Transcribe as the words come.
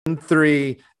In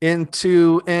three, in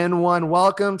two, in one.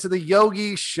 Welcome to the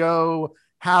Yogi Show.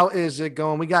 How is it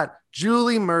going? We got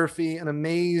Julie Murphy, an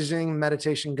amazing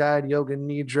meditation guide, Yoga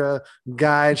Nidra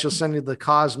guide. She'll send you the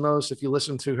cosmos if you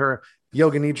listen to her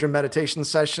Yoga Nidra meditation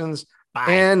sessions. Bye.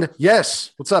 And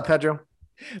yes, what's up, Pedro?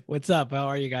 What's up? How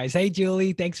are you guys? Hey,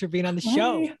 Julie, thanks for being on the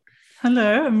show. Hi.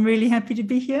 Hello, I'm really happy to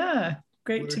be here.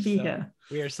 Great to be here.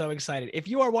 We are so excited. If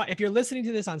you're listening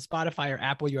to this on Spotify or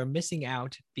Apple, you are missing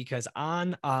out because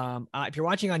if you're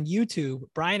watching on YouTube,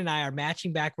 Brian and I are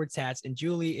matching backwards hats, and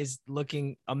Julie is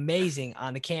looking amazing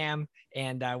on the cam,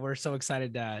 and we're so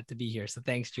excited to be here. So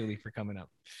thanks, Julie, for coming up.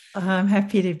 I'm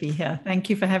happy to be here. Thank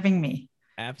you for having me.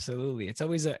 Absolutely. It's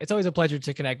always a pleasure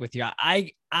to connect with you.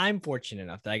 I'm fortunate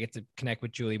enough that I get to connect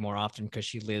with Julie more often because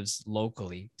she lives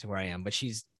locally to where I am, but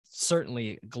she's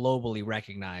certainly globally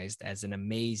recognized as an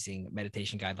amazing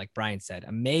meditation guide. Like Brian said,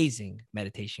 amazing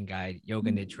meditation guide, Yoga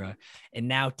Nidra. And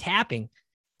now tapping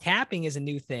is a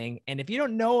new thing. And if you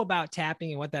don't know about tapping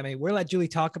and what that means, we'll let Julie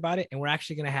talk about it. And we're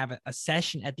actually going to have a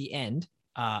session at the end,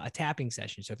 a tapping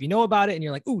session. So if you know about it and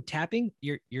you're like, ooh, tapping,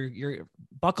 you're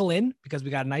buckle in because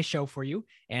we got a nice show for you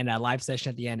and a live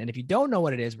session at the end. And if you don't know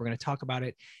what it is, we're going to talk about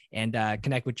it and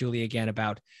connect with Julie again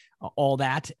about all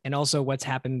that. And also what's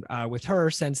happened with her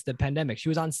since the pandemic. She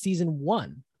was on season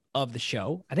 1 of the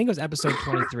show. I think it was episode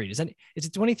 23. Is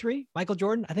it 23? Michael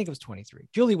Jordan? I think it was 23.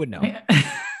 Julie would know.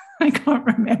 I can't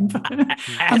remember.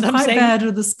 I'm quite bad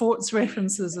with the sports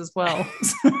references as well.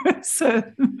 so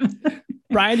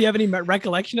Brian, do you have any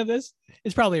recollection of this?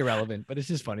 It's probably irrelevant, but it's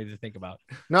just funny to think about.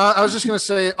 No, I was just going to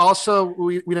say also,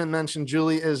 we didn't mention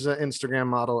Julie is an Instagram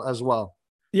model as well.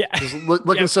 Yeah.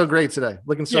 Looking so great today.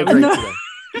 Looking so great today.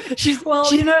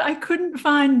 I couldn't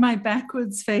find my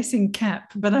backwards facing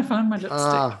cap, but I found my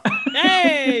lipstick.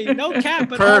 Hey, no cap,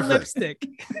 but all lipstick.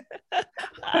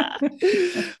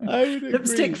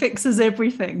 Lipstick fixes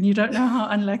everything. You don't know how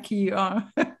unlucky you are.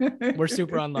 We're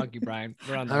super unlucky, Brian.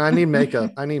 We're unlucky. And I need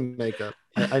makeup. I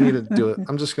need to do it.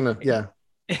 I'm just gonna,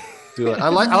 do it. I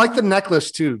like the necklace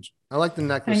too. I like the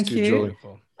necklace Thank too, you. Julie.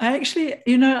 I actually,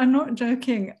 I'm not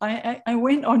joking. I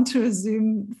went onto a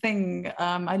Zoom thing.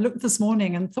 I looked this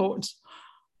morning and thought,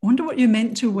 I wonder what you're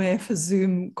meant to wear for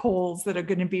Zoom calls that are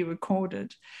going to be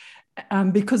recorded.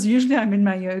 Because usually I'm in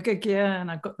my yoga gear and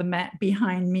I've got the mat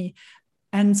behind me.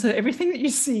 And so everything that you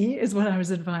see is what I was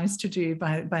advised to do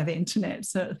by the internet.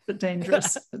 So it's a bit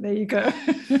dangerous. But there you go.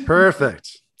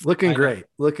 Perfect. Looking great.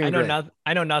 I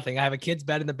know nothing. I have a kid's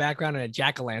bed in the background and a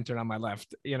jack-o'-lantern on my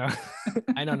left.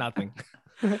 I know nothing.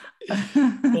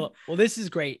 well, this is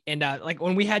great. And like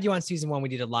when we had you on season 1, we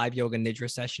did a live Yoga Nidra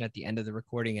session at the end of the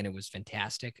recording, and it was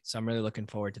fantastic. So I'm really looking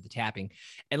forward to the tapping.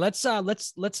 And let's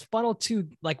funnel to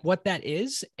like what that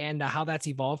is and how that's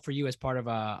evolved for you as part of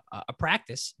a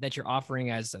practice that you're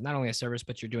offering as not only a service,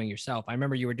 but you're doing yourself. I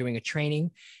remember you were doing a training,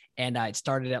 and it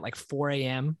started at like 4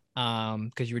 a.m.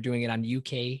 Because you were doing it on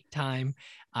UK time.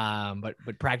 But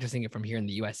practicing it from here in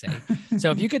the USA.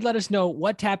 So if you could let us know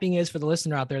what tapping is for the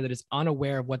listener out there that is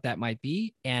unaware of what that might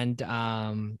be and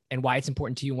why it's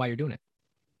important to you and why you're doing it.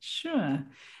 Sure.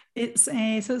 So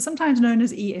it's sometimes known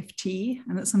as EFT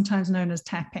and it's sometimes known as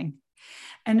tapping.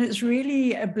 And it's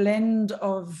really a blend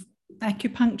of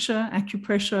acupuncture,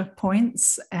 acupressure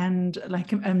points, and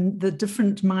the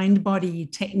different mind-body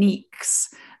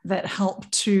techniques that help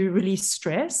to release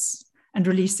stress and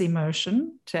release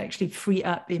emotion, to actually free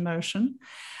up emotion,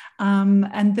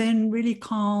 and then really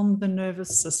calm the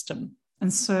nervous system.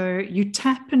 And so you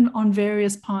tap in on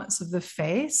various parts of the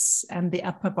face and the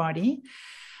upper body.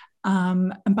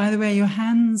 And by the way, your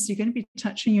hands, you're going to be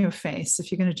touching your face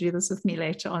if you're going to do this with me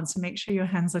later on. So make sure your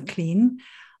hands are clean.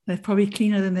 They're probably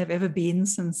cleaner than they've ever been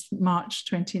since March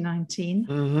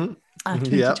 2019.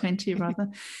 2020 rather.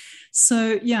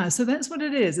 So that's what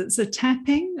it is. It's a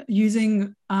tapping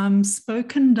using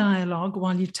spoken dialogue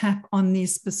while you tap on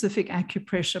these specific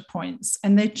acupressure points.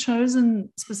 And they're chosen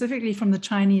specifically from the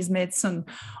Chinese medicine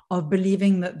of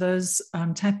believing that those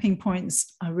tapping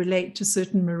points relate to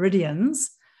certain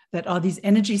meridians that are these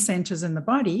energy centers in the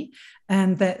body.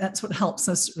 And that's what helps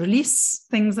us release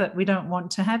things that we don't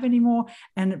want to have anymore.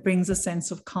 And it brings a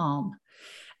sense of calm.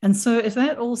 And so if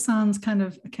that all sounds kind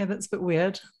of, okay, that's a bit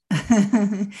weird,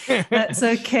 that's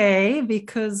okay,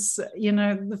 because,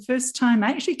 the first time I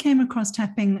actually came across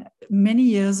tapping many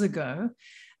years ago,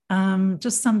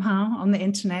 just somehow on the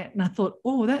internet, and I thought,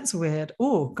 oh, that's weird.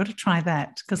 Oh, got to try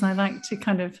that, because I like to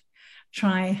kind of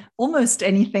try almost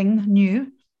anything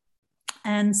new.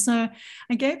 And so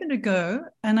I gave it a go,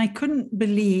 and I couldn't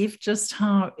believe just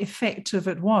how effective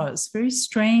it was. Very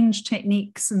strange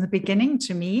techniques in the beginning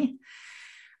to me.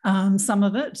 Some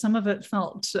of it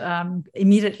felt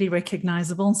immediately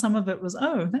recognizable, and some of it was,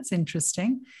 oh, that's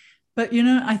interesting. But,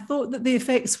 I thought that the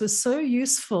effects were so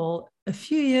useful a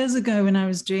few years ago when I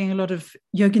was doing a lot of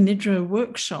Yoga Nidra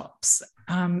workshops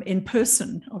in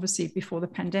person, obviously before the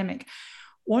pandemic.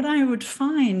 What I would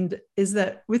find is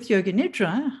that with Yoga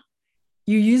Nidra,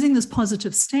 you're using this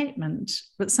positive statement,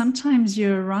 but sometimes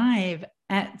you arrive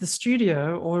at the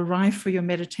studio or arrive for your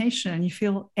meditation and you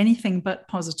feel anything but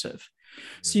positive.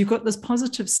 So you've got this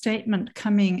positive statement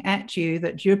coming at you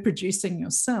that you're producing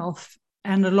yourself.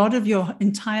 And a lot of your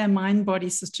entire mind body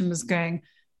system is going,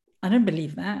 I don't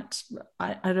believe that.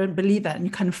 I don't believe that. And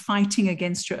you're kind of fighting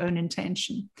against your own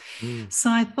intention.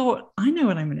 So I thought, I know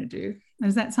what I'm going to do.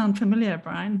 Does that sound familiar,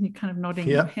 Brian? You're kind of nodding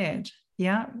your head.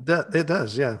 Yeah. It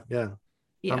does. Yeah. Yeah.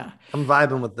 Yeah. I'm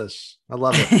vibing with this. I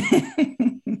love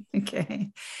it. Okay.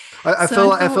 I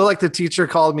feel like the teacher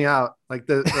called me out. What,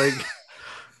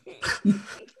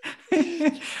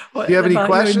 do you have any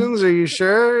questions? Are you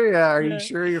sure? Yeah. Are you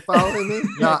sure you're following me?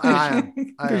 No, I am.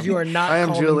 Because you are not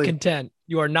calm and content.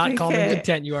 You are not calm and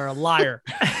content. You are a liar.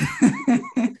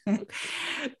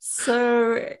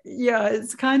 So yeah,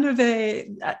 it's kind of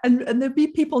and there'll be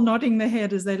people nodding their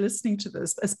head as they're listening to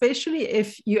this, especially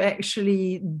if you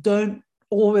actually don't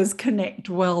always connect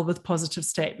well with positive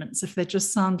statements, if they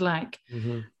just sound like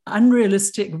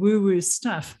unrealistic woo-woo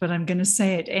stuff, but I'm going to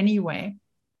say it anyway.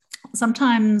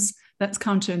 Sometimes that's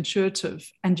counterintuitive,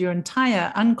 and your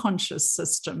entire unconscious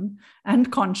system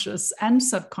and conscious and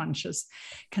subconscious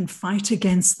can fight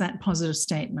against that positive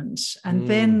statement. And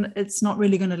then it's not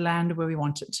really going to land where we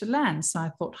want it to land. So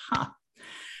I thought,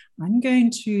 I'm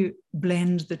going to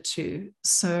blend the two.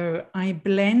 So I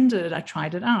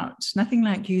tried it out. Nothing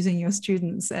like using your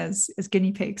students as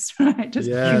guinea pigs, right? Just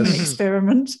a human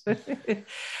experiment.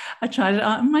 I tried it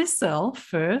out myself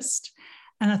first.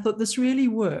 And I thought this really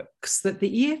works, that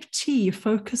the EFT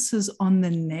focuses on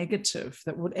the negative,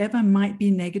 that whatever might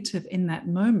be negative in that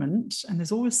moment, and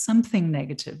there's always something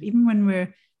negative, even when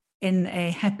we're in a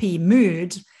happy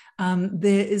mood,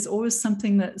 there is always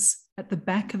something that's at the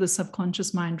back of the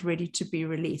subconscious mind ready to be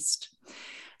released.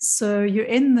 So you're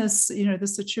in this, the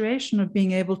situation of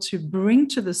being able to bring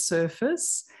to the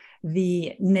surface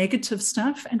the negative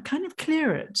stuff and kind of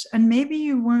clear it. And maybe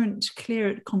you won't clear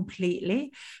it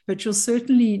completely, but you'll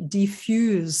certainly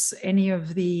diffuse any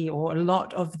of or a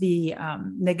lot of the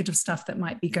negative stuff that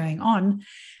might be going on.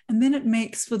 And then it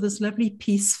makes for this lovely,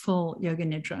 peaceful Yoga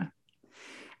Nidra.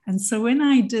 And so when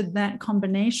I did that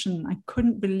combination, I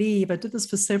couldn't believe, I did this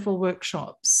for several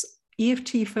workshops,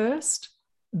 EFT first,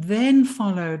 then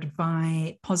followed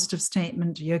by positive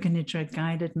statement, Yoga Nidra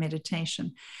guided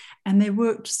meditation. And they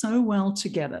worked so well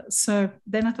together. So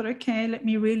then I thought, okay, let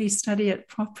me really study it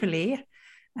properly.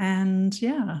 And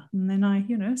then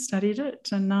I, studied it,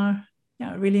 and now,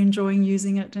 really enjoying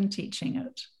using it and teaching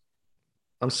it.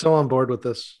 I'm so on board with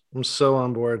this. I'm so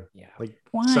on board. Yeah.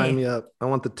 Why? Sign me up. I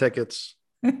want the tickets.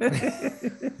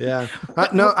 Yeah.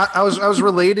 I was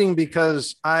relating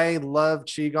because I love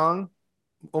Qigong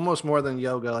almost more than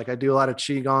yoga. Like I do a lot of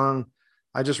Qigong.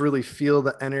 I just really feel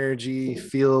the energy,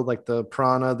 feel like the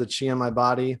prana, the chi in my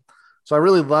body. So I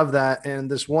really love that.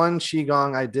 And this one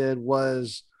Qigong I did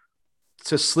was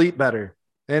to sleep better.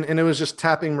 And it was just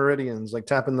tapping meridians, like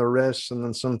tapping the wrists and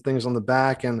then some things on the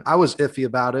back. And I was iffy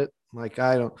about it. Like,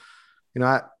 I don't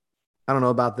know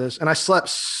about this. And I slept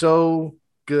so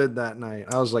good that night.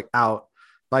 I was like out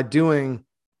by doing,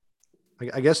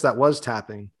 I guess that was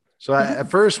tapping. So at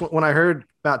first, when I heard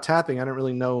about tapping, I didn't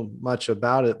really know much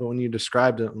about it. But when you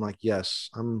described it, I'm like,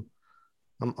 yes, I'm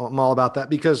all about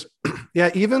that. Because,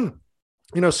 even,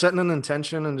 setting an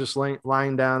intention and just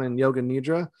lying down in Yoga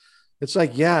Nidra, it's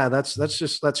like,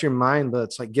 that's your mind. But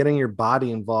it's like getting your body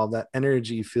involved, that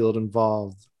energy field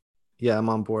involved. Yeah, I'm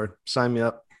on board. Sign me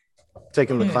up.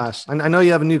 Taking the class. I know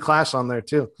you have a new class on there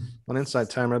too, on Insight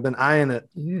Timer. I've been eyeing it,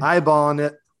 eyeballing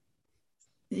it.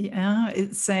 Yeah,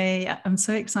 I'm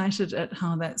so excited at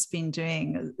how that's been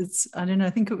doing. I don't know, I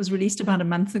think it was released about a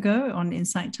month ago on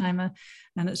Insight Timer,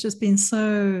 and it's just been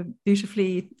so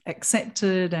beautifully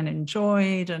accepted and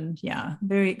enjoyed, and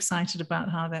very excited about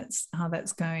how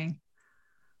that's going.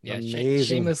 Yeah,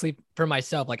 shamelessly for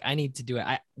myself, like I need to do it.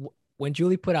 When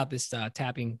Julie put out this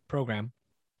tapping program,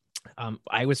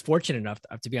 I was fortunate enough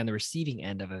to be on the receiving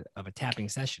end of a tapping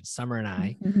session. Summer and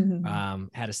I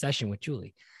had a session with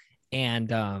Julie.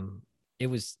 And it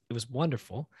was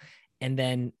wonderful. And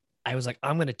then I was like,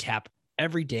 I'm going to tap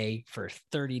every day for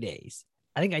 30 days.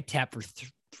 I think I tapped for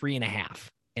 3.5,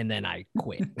 and then I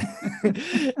quit.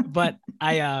 But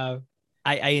I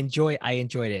I enjoyed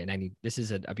it, and this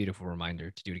is a beautiful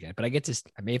reminder to do it again. But I get to,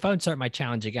 I mean, if I would start my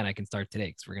challenge again, I can start today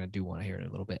because we're gonna do one here in a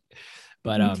little bit.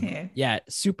 But Okay. yeah,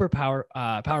 super powerful.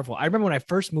 I remember when I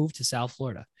first moved to South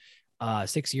Florida,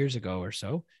 6 years ago or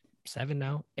so, 7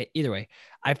 now. Either way,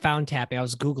 I found tapping. I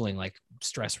was Googling like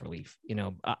stress relief,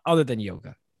 other than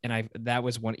yoga. And that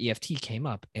was when EFT came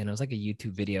up, and it was like a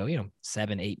YouTube video,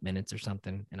 7-8 minutes or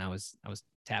something. And I was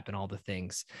tapping all the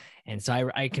things. And so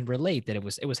I can relate that it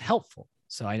was helpful.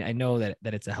 So I know that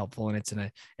it's a helpful, and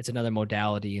it's another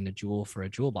modality in a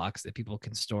jewel box that people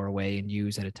can store away and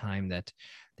use at a time that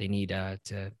they need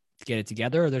to get it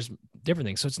together, or there's different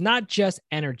things. So it's not just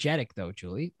energetic though,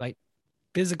 Julie, like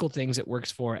physical things it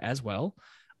works for as well.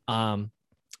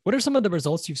 What are some of the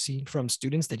results you've seen from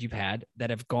students that you've had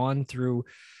that have gone through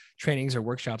trainings or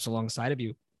workshops alongside of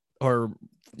you, or,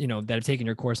 that have taken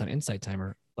your course on Insight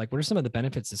Timer? Like, what are some of the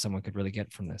benefits that someone could really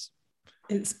get from this?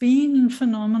 It's been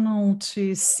phenomenal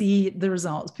to see the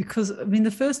results, because I mean, the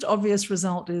first obvious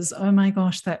result is, oh my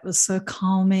gosh, that was so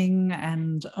calming.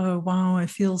 And oh, wow, I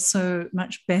feel so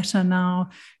much better now.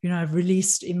 I've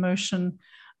released emotion.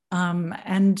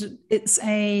 And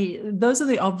those are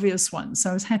the obvious ones. So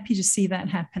I was happy to see that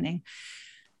happening.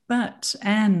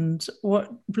 And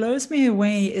what blows me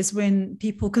away is when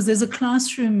people, because there's a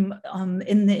classroom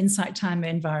in the Insight Timer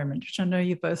environment, which I know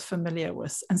you're both familiar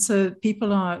with. And so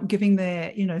people are giving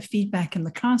their, feedback in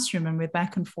the classroom, and we're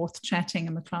back and forth chatting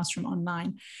in the classroom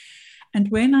online.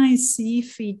 And when I see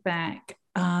feedback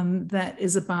that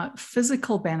is about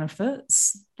physical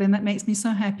benefits, then that makes me so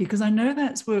happy, because I know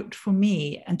that's worked for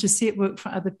me, and to see it work for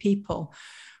other people.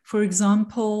 For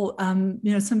example,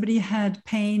 somebody had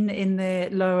pain in their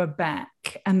lower back,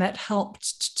 and that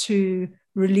helped to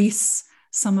release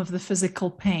some of the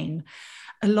physical pain.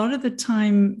 A lot of the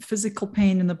time, physical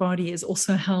pain in the body is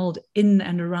also held in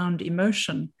and around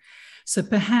emotion. So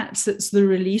perhaps it's the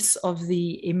release of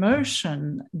the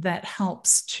emotion that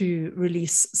helps to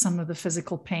release some of the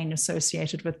physical pain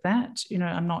associated with that.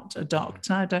 I'm not a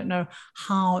doctor. I don't know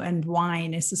how and why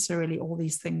necessarily all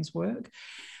these things work.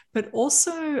 But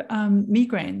also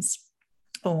migraines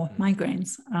or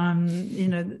migraines,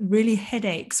 really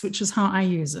headaches, which is how I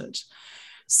use it.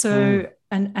 So,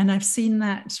 and I've seen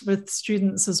that with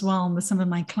students as well, and with some of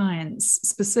my clients,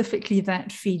 specifically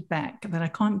that feedback that I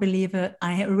can't believe it.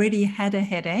 I already had a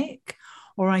headache,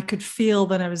 or I could feel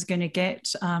that I was going to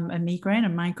get a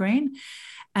migraine.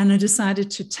 And I decided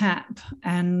to tap,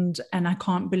 and I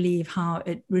can't believe how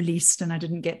it released, and I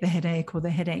didn't get the headache, or the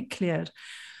headache cleared.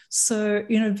 So,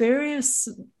 I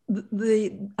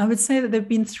would say that there have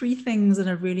been three things that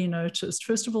I've really noticed.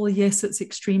 First of all, yes, it's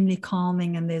extremely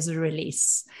calming, and there's a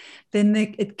release. Then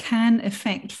it can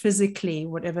affect physically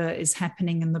whatever is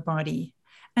happening in the body.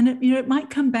 And it might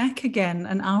come back again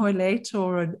an hour later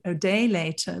or a day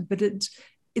later, but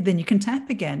then you can tap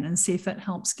again and see if that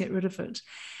helps get rid of it.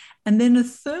 And then a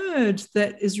third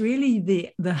that is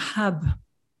really the hub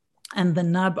and the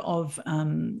nub of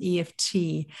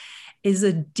EFT is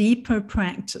a deeper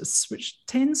practice, which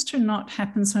tends to not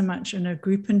happen so much in a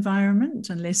group environment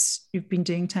unless you've been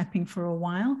doing tapping for a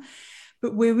while.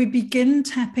 But where we begin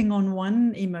tapping on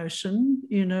one emotion,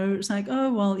 it's like,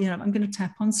 oh, well, I'm going to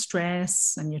tap on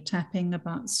stress, and you're tapping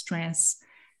about stress.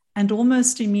 And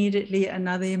almost immediately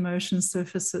another emotion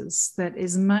surfaces that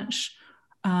is much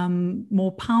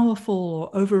more powerful or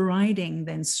overriding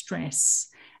than stress.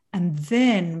 And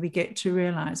then we get to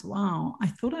realize, wow, I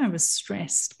thought I was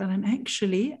stressed, but I'm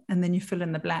actually, and then you fill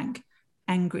in the blank,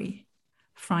 angry,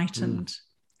 frightened,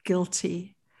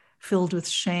 guilty, filled with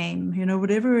shame,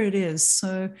 whatever it is.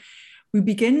 So we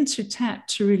begin to tap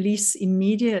to release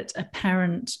immediate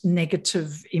apparent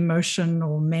negative emotion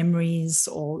or memories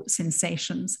or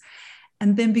sensations.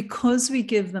 And then because we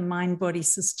give the mind-body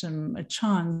system a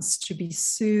chance to be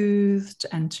soothed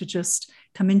and to just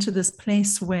come into this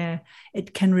place where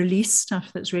it can release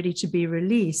stuff that's ready to be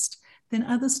released, then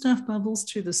other stuff bubbles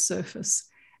to the surface.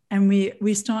 And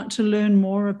we start to learn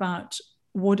more about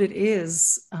what it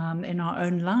is in our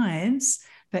own lives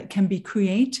that can be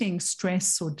creating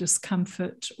stress or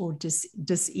discomfort or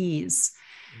dis-ease.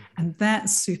 And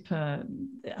that's super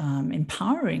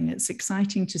empowering. It's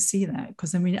exciting to see that,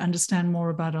 because then we understand more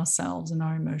about ourselves and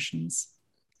our emotions.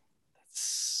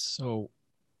 So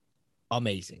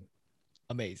amazing.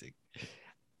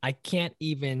 I can't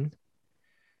even,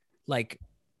 like,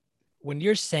 when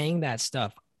you're saying that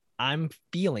stuff, I'm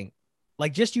feeling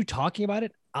like, just you talking about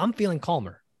it, I'm feeling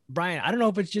calmer. Brian, I don't know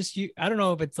if it's just you. I don't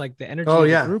know if it's like the energy of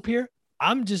the group here.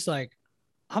 I'm just like,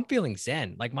 I'm feeling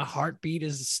zen. Like my heartbeat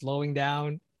is slowing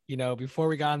down. Before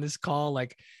we got on this call,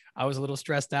 like I was a little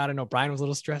stressed out. I know Brian was a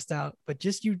little stressed out, but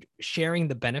just you sharing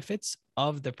the benefits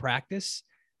of the practice,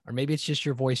 or maybe it's just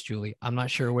your voice, Julie. I'm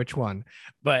not sure which one,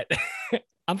 but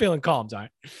I'm feeling calm, sorry.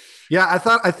 Yeah,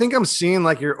 I think I'm seeing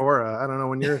like your aura. I don't know.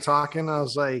 When you were talking, I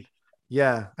was like,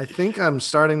 yeah, I think I'm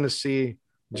starting to see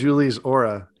Julie's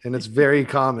aura, and it's very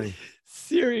calming.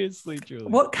 Seriously, Julie.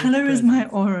 What color is my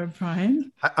aura,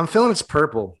 Brian? I'm feeling it's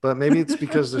purple, but maybe it's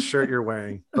because the shirt you're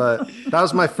wearing. But that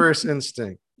was my first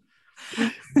instinct.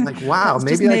 Like, wow,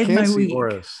 That's maybe I can see week.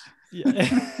 auras. Yeah.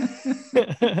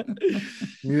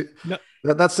 No.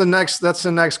 That's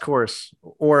the next course.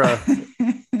 Aura.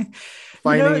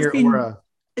 Finding your aura.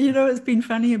 You know, it's been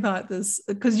funny about this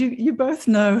because you both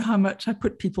know how much I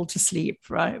put people to sleep,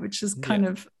 right? Which is kind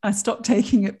of, I stopped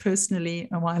taking it personally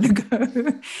a while ago.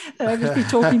 I'd just be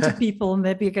talking to people and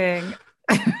they'd be going,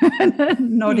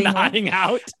 nodding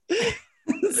out.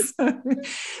 So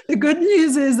the good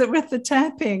news is that with the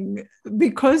tapping,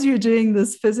 because you're doing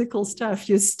this physical stuff,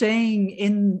 you're staying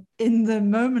in the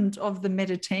moment of the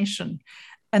meditation.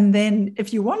 And then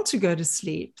if you want to go to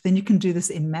sleep, then you can do this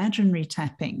imaginary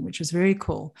tapping, which is very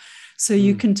cool. So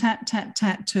you can tap, tap,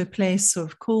 tap to a place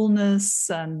of coolness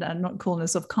and not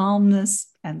coolness, of calmness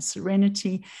and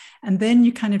serenity. And then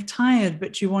you're kind of tired,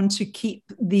 but you want to keep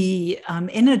the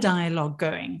inner dialogue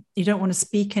going. You don't want to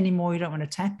speak anymore. You don't want to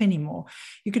tap anymore.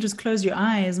 You could just close your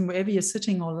eyes and wherever you're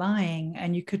sitting or lying,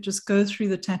 and you could just go through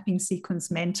the tapping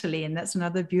sequence mentally. And that's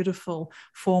another beautiful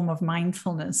form of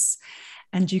mindfulness.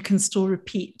 And you can still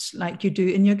repeat, like you do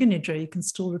in Yoga Nidra, you can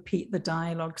still repeat the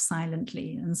dialogue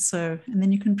silently. And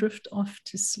then you can drift off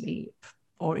to sleep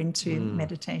or into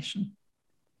meditation.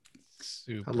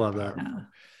 Super. I love that. Yeah.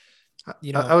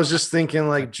 You know, I was just thinking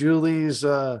like Julie's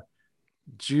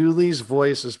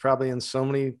voice is probably in so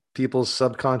many people's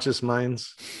subconscious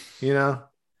minds, you know,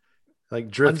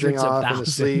 like drifting off into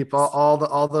sleep,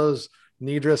 all those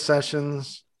Nidra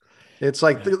sessions. It's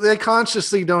like they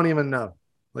consciously don't even know.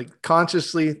 Like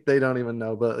consciously, they don't even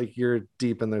know, but like you're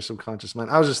deep in their subconscious mind.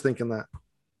 I was just thinking that.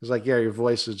 It's like, yeah, your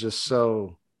voice is just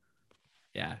so,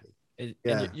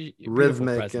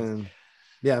 rhythmic and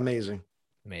amazing.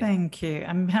 Thank you.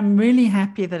 I'm really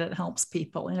happy that it helps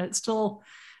people, and it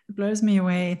blows me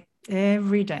away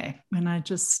every day. And I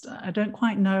don't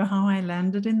quite know how I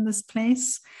landed in this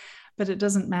place, but it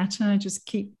doesn't matter. I just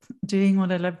keep doing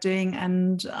what I love doing,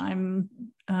 and I'm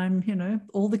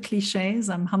all the cliches.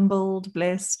 I'm humbled,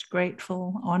 blessed,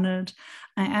 grateful, honored.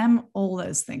 I am all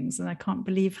those things. And I can't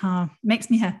believe how it makes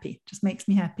me happy. Just makes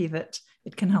me happy that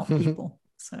it can help people.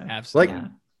 So absolutely.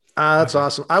 That's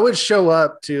awesome. I would show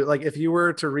up to, like, if you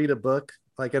were to read a book,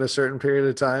 like at a certain period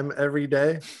of time every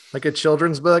day, like a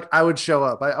children's book, I would show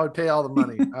up. I would pay all the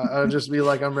money. I would just be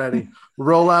like, I'm ready.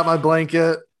 Roll out my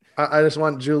blanket. I just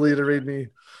want Julie to read me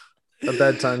a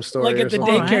bedtime story. Like at the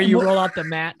daycare, you roll out the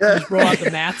mat. You just roll out the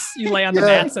mats. You lay on the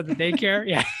mats at the daycare.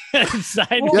 Yeah.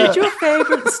 What would your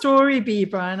favorite story be,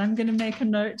 Brian? I'm going to make a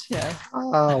note here.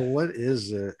 Oh, what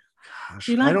is it? Gosh,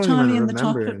 you like Charlie and the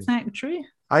Chocolate Factory?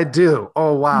 I do.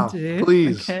 Oh, wow.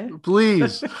 Please, okay.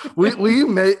 Please. Will you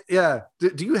make,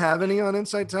 do you have any on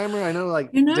Insight Timer? I know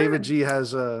like David G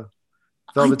has a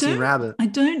Velveteen Rabbit. I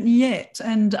don't yet.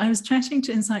 And I was chatting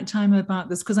to Insight Timer about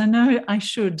this because I know I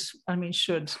should. I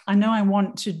know I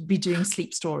want to be doing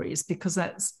sleep stories because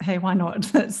why not?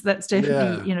 That's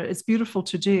definitely, it's beautiful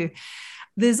to do.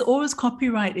 There's always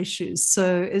copyright issues.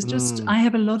 So it's just, I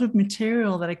have a lot of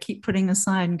material that I keep putting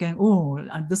aside and going, oh,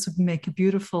 this would make a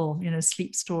beautiful,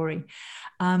 sleep story.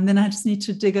 Then I just need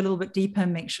to dig a little bit deeper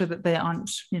and make sure that they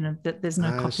aren't, that there's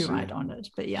no copyright on it.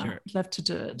 But I'd love to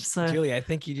do it. So Julie, I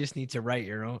think you just need to write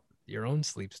your own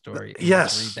sleep story. And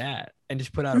yes. Read that and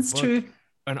just put out a book. True.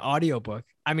 An audio book.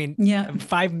 I mean,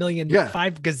 5 gazillion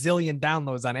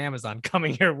downloads on Amazon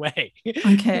coming your way.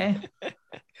 Okay.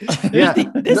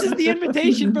 This is the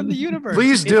invitation from the universe.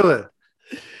 Please do it.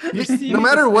 No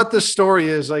matter what the story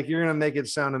is, like you're gonna make it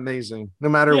sound amazing. No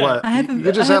matter what,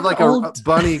 you just have like a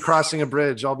bunny crossing a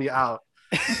bridge. I'll be out.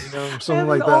 Something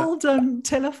like that. Old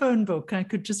telephone book. I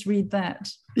could just read that.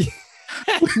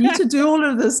 I need to do all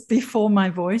of this before my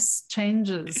voice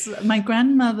changes. My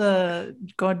grandmother,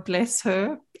 God bless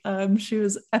her, she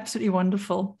was absolutely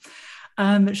wonderful.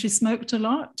 She smoked a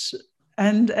lot.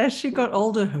 And as she got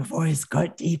older, her voice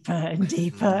got deeper and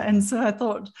deeper. And so I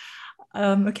thought,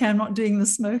 okay, I'm not doing the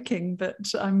smoking, but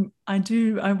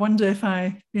I wonder if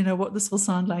what this will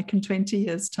sound like in 20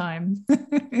 years time.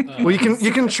 Well,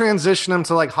 you can transition them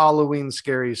to like Halloween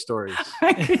scary stories.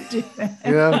 I could do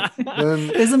that.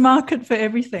 There's a market for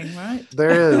everything, right?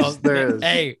 There is.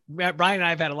 Hey, Brian and I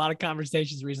have had a lot of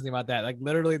conversations recently about that. Like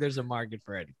literally there's a market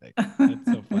for anything. That's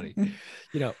so funny.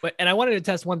 And I wanted to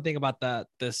test one thing about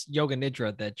this yoga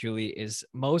nidra that Julie is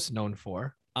most known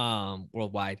for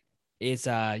worldwide is,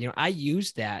 I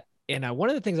use that. And one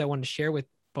of the things I wanted to share with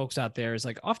folks out there is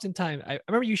like, oftentimes, I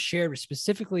remember you shared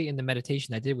specifically in the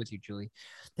meditation I did with you, Julie,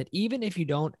 that even if you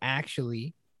don't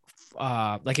actually,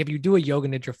 like if you do a yoga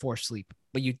nidra for sleep,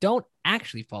 but you don't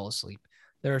actually fall asleep,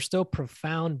 there are still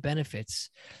profound benefits,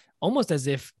 almost as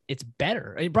if it's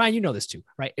better. I mean, Brian, you know this too,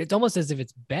 right? It's almost as if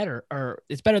it's better, or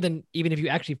it's better than even if you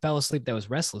actually fell asleep that was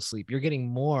restless sleep. You're getting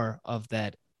more of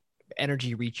that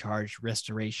energy recharge,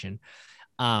 restoration.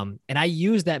 And I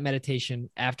used that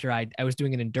meditation after I was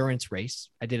doing an endurance race.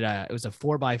 it was a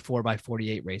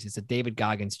 4x4x48 race. It's a David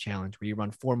Goggins challenge where you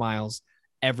run 4 miles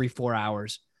every 4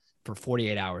 hours for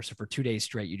 48 hours. So for 2 days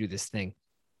straight, you do this thing.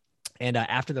 And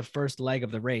after the first leg of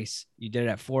the race, you did it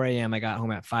at 4 a.m. I got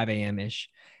home at 5 a.m. ish.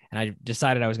 And I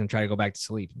decided I was going to try to go back to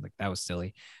sleep. Like, that was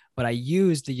silly. But I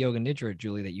used the yoga nidra,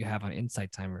 Julie, that you have on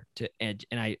Insight Timer to edge.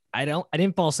 And I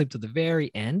didn't fall asleep to the very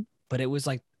end, but it was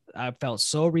like, I felt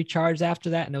so recharged after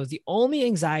that. And it was the only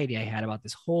anxiety I had about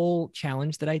this whole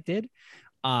challenge that I did,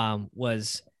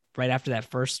 was right after that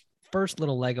first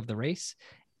little leg of the race.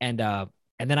 And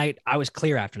then I was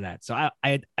clear after that. So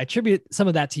I attribute some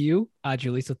of that to you,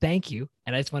 Julie. So thank you.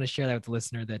 And I just want to share that with the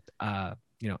listener that,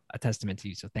 a testament to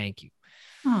you. So thank you.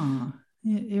 Oh,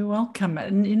 you're welcome.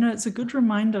 And, it's a good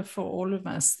reminder for all of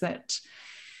us that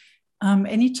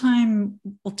anytime,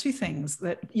 well, two things,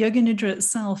 that yoga nidra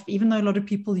itself, even though a lot of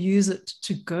people use it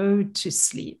to go to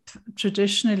sleep,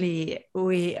 traditionally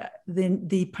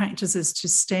the practice is to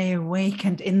stay awake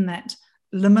and in that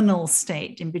liminal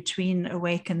state in between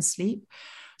awake and sleep.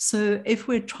 So if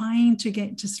we're trying to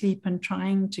get to sleep,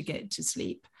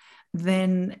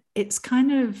 then it's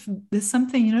kind of, there's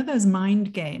something, those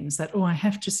mind games that, I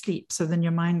have to sleep. So then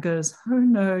your mind goes, oh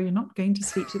no, you're not going to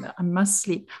sleep today. I must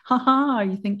sleep.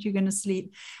 You think you're going to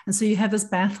sleep. And so you have this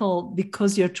battle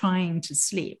because you're trying to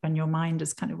sleep and your mind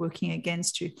is kind of working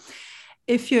against you.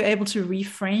 If you're able to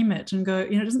reframe it and go,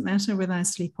 it doesn't matter whether I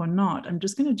sleep or not, I'm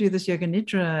just going to do this yoga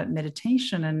nidra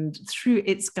meditation, and through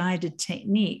its guided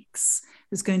techniques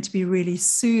is going to be really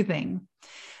soothing.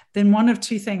 Then one of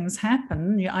two things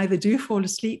happen. You either do fall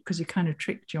asleep because you kind of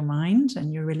tricked your mind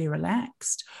and you're really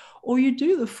relaxed, or you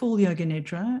do the full yoga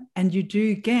nidra and you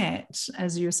do get,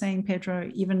 as you're saying, Pedro,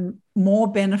 even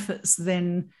more benefits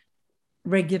than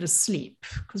regular sleep.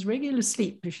 Because regular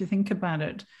sleep, if you think about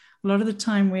it, a lot of the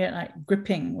time we're like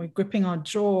gripping our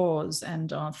jaws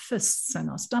and our fists and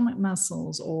our stomach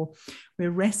muscles, or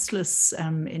we're restless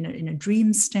in a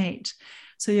dream state.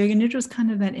 So yoga nidra is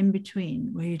kind of that in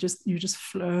between, where you're just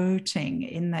floating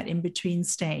in that in between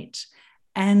state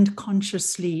and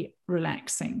consciously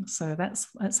relaxing. So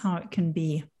that's how it can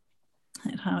be,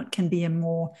 a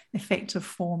more effective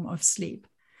form of sleep.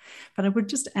 But I would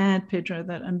just add, Pedro,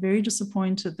 that I'm very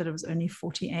disappointed that it was only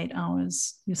 48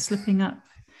 hours. You're slipping up.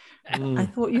 I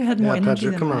thought you had more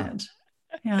energy Pedro, than that.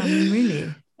 Yeah, I mean,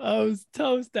 really. I was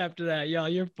toast after that. Y'all,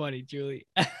 you're funny, Julie.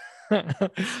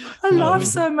 I laugh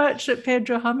so much at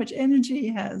Pedro, how much energy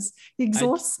he has. He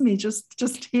exhausts me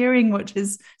just hearing what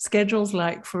his schedule's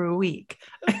like for a week.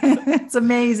 It's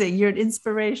amazing. You're an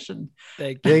inspiration.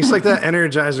 Thank you. Yeah, he's like that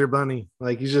Energizer bunny.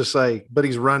 Like, he's just like, but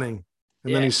he's running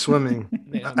and then he's swimming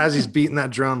as he's beating that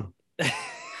drum.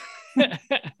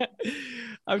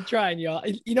 I'm trying, y'all.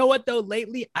 You know what though?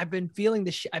 Lately, I've been feeling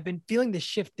the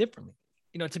shift differently.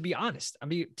 To be honest, I'm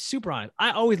being super honest.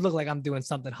 I always look like I'm doing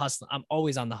something hustling. I'm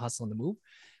always on the hustle and the move.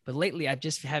 But lately, I've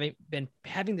just been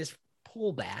having this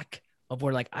pullback of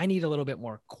where, like, I need a little bit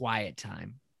more quiet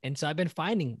time. And so I've been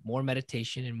finding more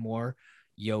meditation and more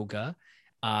yoga,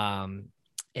 and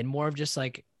more of just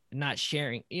like not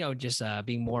sharing, just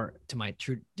being more to my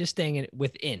true, just staying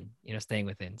within.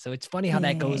 So it's funny how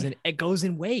that goes in. It goes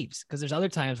in waves, because there's other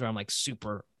times where I'm like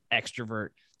super extrovert,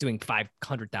 doing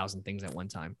 500,000 things at one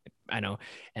time. I know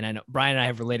Brian and I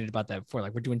have related about that before.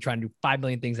 Like, we're trying to do 5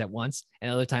 million things at once.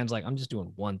 And other times, like, I'm just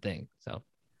doing one thing. So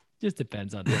just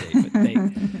depends on the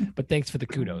day, but thanks for the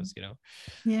kudos,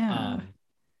 Yeah.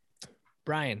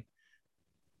 Brian,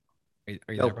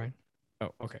 are you there, Brian?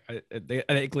 Oh, okay.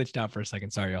 I glitched out for a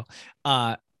second. Sorry,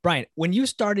 y'all. Brian, when you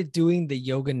started doing the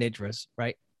yoga nidras,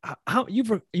 right? How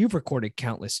you've recorded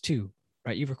countless too,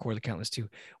 right? You've recorded countless too.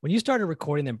 When you started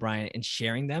recording them, Brian, and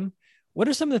sharing them, what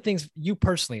are some of the things you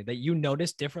personally that you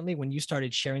noticed differently when you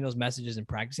started sharing those messages and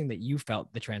practicing that you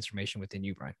felt the transformation within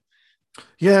you, Brian?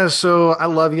 Yeah, so I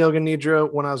love yoga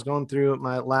nidra. When I was going through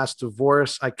my last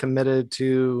divorce, I committed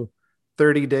to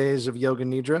 30 days of yoga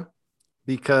nidra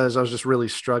because I was just really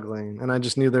struggling. And I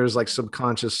just knew there was like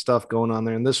subconscious stuff going on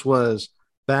there. And this was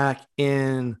back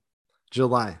in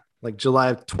July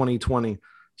of 2020.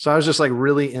 So I was just like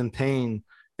really in pain.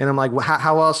 And I'm like, well,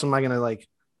 how else am I going to like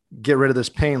get rid of this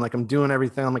pain? Like I'm doing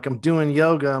everything. I'm like, I'm doing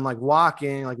yoga. I'm like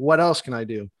walking. Like, what else can I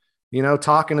do? You know,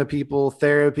 talking to people,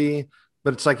 therapy,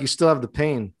 but it's like you still have the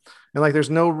pain. And like there's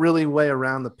no really way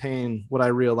around the pain. What I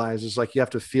realize is like you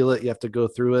have to feel it, you have to go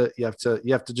through it, you have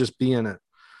to just be in it,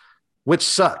 which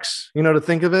sucks. You know, to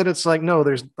think of it, it's like, no,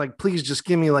 there's like, please just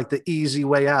give me like the easy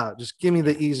way out. Just give me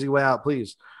the easy way out,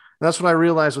 please. And that's what I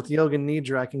realized with Yoga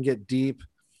Nidra. I can get deep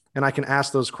and I can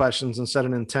ask those questions and set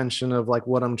an intention of like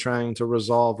what I'm trying to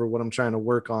resolve or what I'm trying to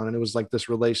work on. And it was like this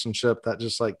relationship that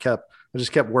just like I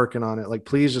just kept working on it. Like,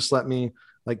 please just let me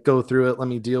like go through it. Let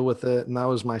me deal with it. And that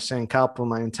was my sankalpa,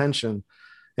 my intention.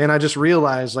 And I just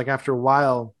realized like after a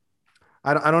while,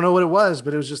 I don't know what it was,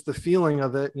 but it was just the feeling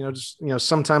of it. You know, just, you know,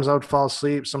 sometimes I would fall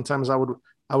asleep. Sometimes I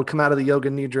would come out of the Yoga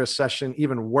Nidra session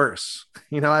even worse.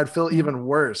 You know, I'd feel even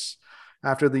worse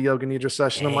after the Yoga Nidra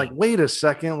session. I'm like, wait a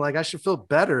second, like I should feel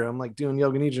better. I'm like doing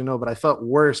Yoga Nidra. No, but I felt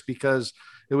worse because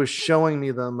it was showing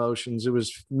me the emotions. It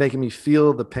was making me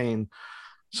feel the pain.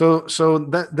 So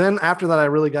then after that, I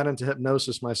really got into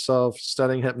hypnosis myself,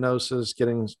 studying hypnosis,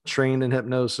 getting trained in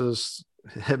hypnosis,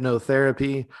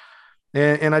 hypnotherapy.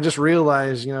 And I just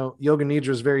realized, you know, Yoga Nidra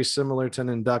is very similar to an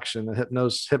induction, a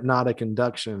hypnotic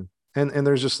induction. And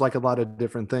there's just like a lot of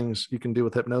different things you can do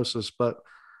with hypnosis. But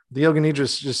the Yoga Nidra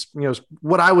is just, you know,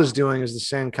 what I was doing is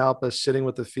the Sankalpa, sitting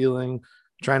with the feeling,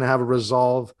 trying to have a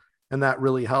resolve. And that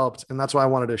really helped. And that's why I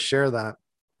wanted to share that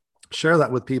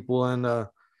with people. And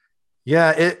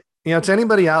yeah, you know, to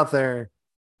anybody out there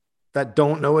that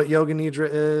don't know what Yoga Nidra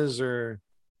is or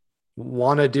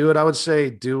want to do it, I would say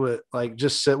do it. Like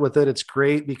just sit with it. It's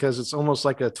great because it's almost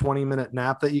like a 20-minute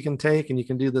nap that you can take, and you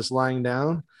can do this lying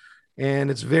down,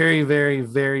 and it's very, very,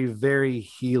 very, very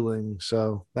healing.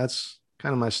 So that's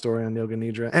kind of my story on Yoga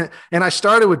Nidra. And I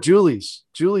started with Julie's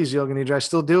Yoga Nidra. I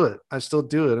still do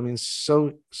it. I mean,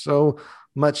 so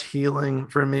much healing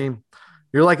for me.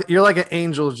 You're like an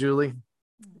angel, Julie.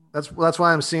 That's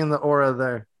why I'm seeing the aura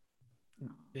there.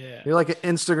 Yeah. You're like an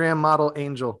Instagram model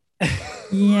angel.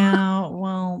 Yeah,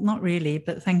 well, not really,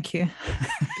 but thank you.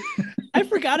 I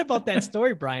forgot about that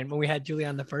story, Brian, when we had Julie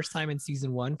on the first time in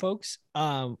season 1, folks.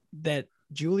 That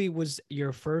Julie was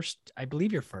your first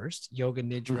Yoga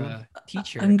Nidra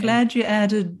teacher. I'm glad you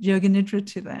added Yoga Nidra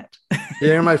to that. Yeah,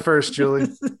 you're my first, Julie.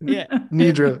 Yeah.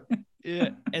 Nidra.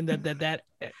 Yeah. And that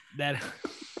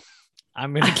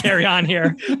I'm going to carry on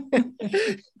here.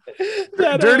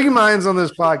 Dirty minds on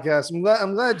this podcast.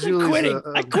 I'm glad Julie's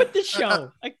I quit the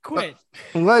show. I quit.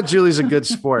 I'm glad Julie's a good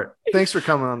sport. Thanks for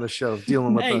coming on the show,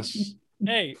 dealing with us.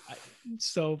 Hey,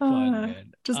 so fun,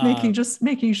 man. Just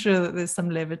making sure that there's some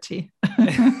levity.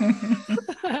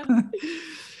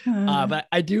 But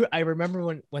I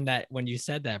remember when you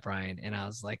said that, Brian, and I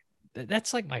was like,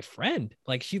 that's like my friend.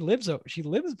 Like she lives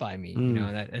by me, you know,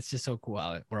 and that's just so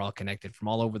cool. We're all connected from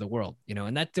all over the world, you know,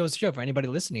 and that goes to show for anybody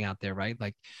listening out there, right?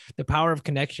 Like the power of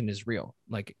connection is real.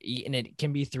 Like, and it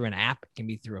can be through an app, it can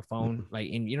be through a phone, like,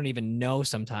 and you don't even know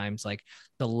sometimes like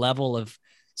the level of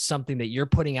something that you're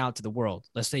putting out to the world.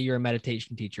 Let's say you're a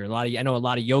meditation teacher. I know a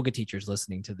lot of yoga teachers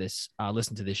listening to this,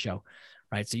 listen to this show.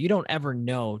 Right. So you don't ever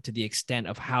know to the extent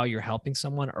of how you're helping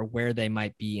someone or where they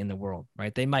might be in the world.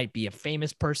 Right. They might be a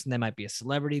famous person. They might be a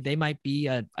celebrity. They might be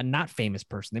a not famous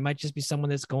person. They might just be someone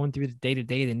that's going through the day to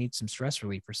day that needs some stress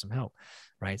relief or some help.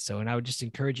 Right. So, and I would just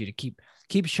encourage you to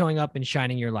keep showing up and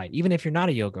shining your light, even if you're not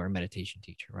a yoga or meditation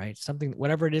teacher. Right. Something,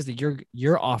 whatever it is that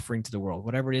you're offering to the world,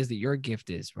 whatever it is that your gift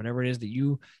is, whatever it is that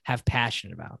you have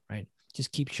passion about. Right.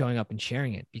 Just keep showing up and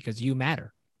sharing it because you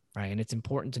matter. Right. And it's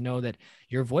important to know that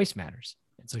your voice matters.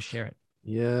 And so share it.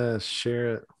 Yes,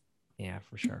 share it. Yeah,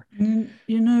 for sure.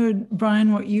 You know,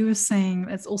 Brian, what you were saying,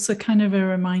 it's also kind of a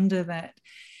reminder that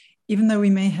even though we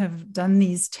may have done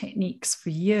these techniques for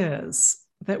years,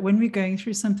 that when we're going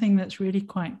through something that's really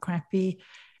quite crappy,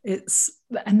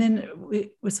 and then we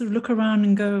sort of look around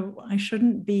and go, I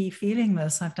shouldn't be feeling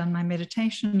this. I've done my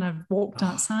meditation. I've walked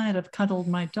outside. I've cuddled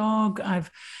my dog.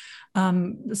 I've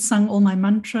sung all my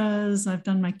mantras. I've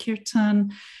done my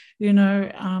kirtan. You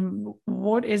know,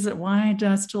 what is it? Why do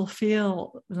I still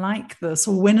feel like this?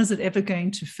 Or when is it ever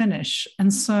going to finish?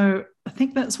 And so I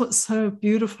think that's what's so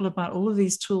beautiful about all of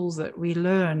these tools that we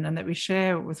learn and that we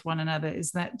share with one another,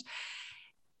 is that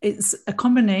it's a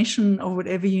combination of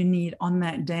whatever you need on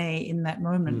that day in that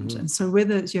moment. And so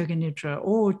whether it's Yoga Nidra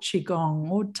or Qigong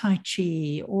or Tai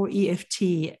Chi or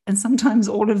EFT, and sometimes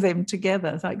all of them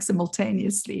together, like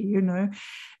simultaneously, you know,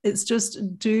 it's just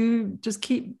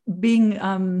keep being,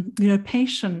 you know,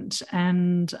 patient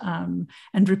and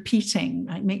repeating,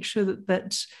 like make sure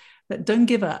that that don't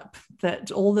give up,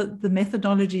 that all the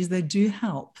methodologies, they do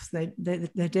help. They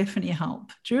definitely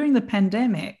help. During the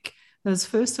pandemic, those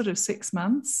first sort of 6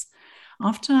 months,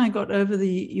 after I got over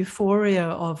the euphoria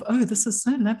of, oh, this is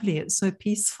so lovely, it's so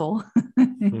peaceful,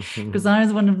 because I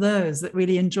was one of those that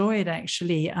really enjoyed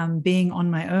actually being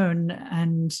on my own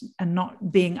and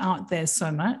not being out there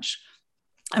so much,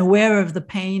 aware of the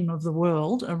pain of the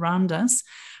world around us,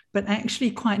 but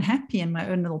actually quite happy in my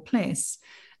own little place.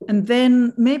 And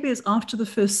then maybe it's after the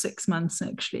first 6 months,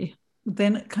 actually,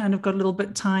 then it kind of got a little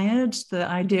bit tired, the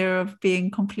idea of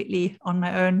being completely on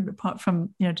my own, apart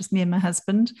from, just me and my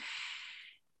husband.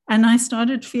 And I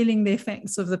started feeling the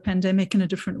effects of the pandemic in a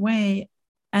different way.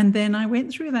 And then I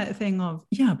went through that thing of,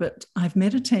 yeah, but I've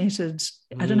meditated.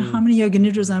 I don't know how many yoga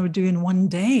nidras I would do in one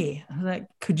day. I was like,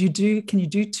 can you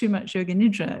do too much yoga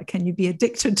nidra? Can you be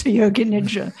addicted to yoga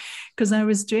nidra? Because I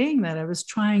was doing that. I was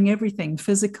trying everything,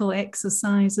 physical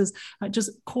exercises,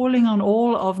 just calling on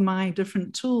all of my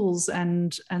different tools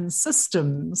and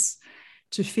systems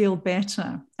to feel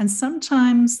better. And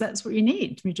sometimes that's what you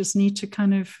need. We just need to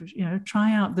kind of,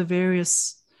 try out the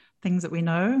various things that we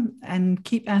know and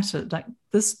keep at it. Like,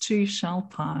 this too shall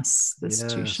pass. This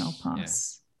too shall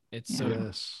pass. Yeah.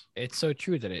 It's so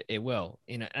true that it will,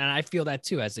 and I feel that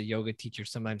too as a yoga teacher.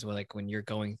 Sometimes when you're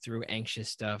going through anxious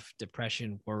stuff,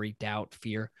 depression, worry, doubt,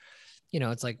 fear,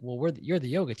 it's like, well, you're the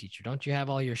yoga teacher. Don't you have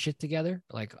all your shit together?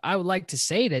 Like, I would like to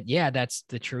say that, yeah, that's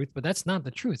the truth, but that's not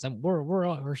the truth.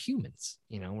 We're humans,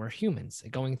 we're humans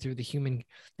going through the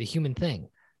human thing.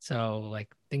 So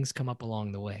like, things come up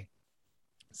along the way.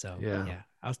 So yeah,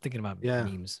 I was thinking about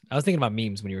memes. I was thinking about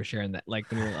memes when you were sharing that. Like,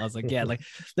 I was like, yeah, like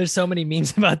there's so many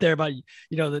memes about there about,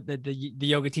 the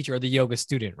yoga teacher or the yoga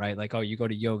student, right? Like, oh, you go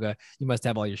to yoga, you must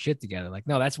have all your shit together. Like,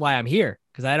 no, that's why I'm here,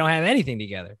 because I don't have anything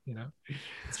together,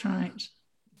 That's right.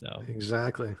 So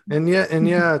exactly. And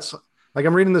yeah, it's like,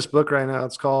 I'm reading this book right now.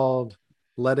 It's called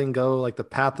Letting Go, like the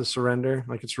Path to Surrender.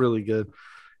 Like, it's really good.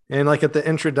 And like at the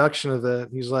introduction of it,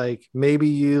 he's like, maybe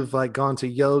you've like gone to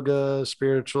yoga,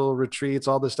 spiritual retreats,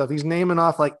 all this stuff. He's naming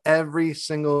off like every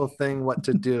single thing, what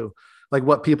to do, like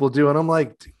what people do. And I'm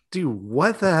like, dude,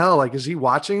 what the hell? Like, is he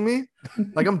watching me?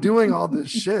 Like, I'm doing all this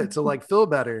shit to like feel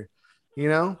better,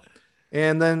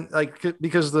 And then like,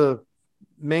 because the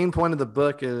main point of the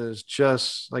book is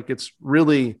just like, it's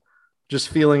really just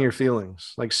feeling your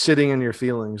feelings, like sitting in your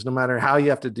feelings, no matter how you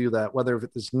have to do that, whether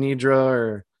it's Nidra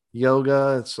or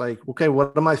yoga. It's like, okay,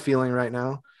 what am I feeling right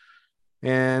now?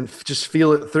 And just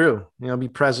feel it through, be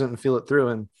present and feel it through.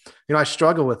 And, I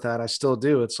struggle with that. I still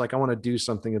do. It's like, I want to do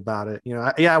something about it.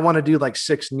 I want to do like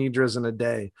 6 nidras in a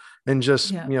day and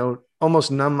just, almost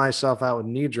numb myself out with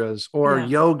nidras or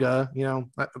yoga.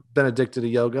 I've been addicted to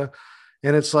yoga.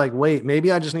 And it's like, wait,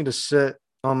 maybe I just need to sit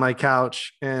on my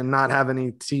couch and not have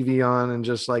any TV on and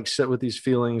just like sit with these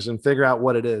feelings and figure out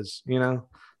what it is,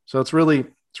 So it's really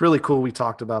cool. We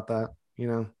talked about that,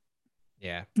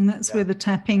 Yeah. And that's where the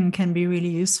tapping can be really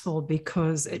useful,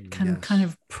 because it can kind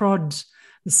of prod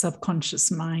the subconscious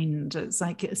mind. It's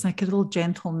like a little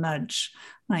gentle nudge,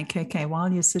 like, okay,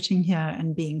 while you're sitting here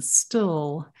and being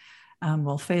still,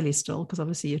 fairly still, because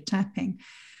obviously you're tapping,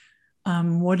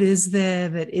 what is there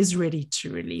that is ready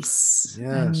to release?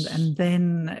 Yes. And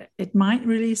then it might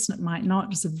release and it might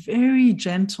not. It's a very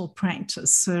gentle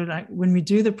practice. So like, when we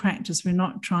do the practice, we're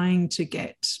not trying to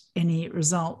get any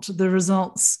result. The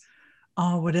results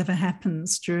are whatever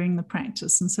happens during the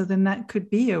practice. And so then that could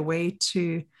be a way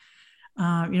to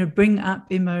bring up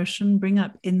emotion, bring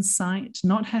up insight,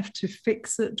 not have to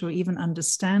fix it or even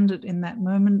understand it in that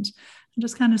moment, and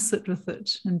just kind of sit with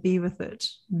it and be with it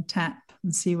and tap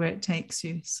and see where it takes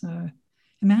you. So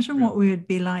imagine what we would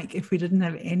be like if we didn't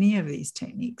have any of these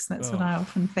techniques. That's what I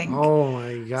often think. Oh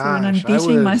my gosh. So when I'm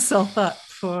beating myself up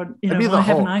for, why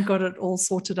haven't I got it all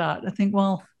sorted out? I think,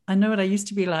 well, I know what I used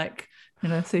to be like,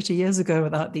 30 years ago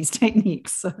without these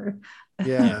techniques. So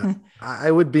yeah, I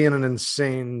would be in an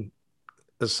insane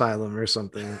asylum or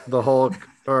something. The Hulk,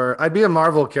 or I'd be a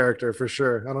Marvel character for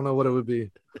sure. I don't know what it would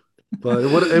be, but it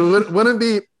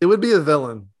would be a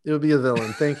villain. It would be a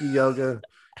villain. Thank you, yoga.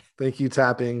 Thank you,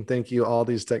 tapping. Thank you, all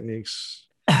these techniques.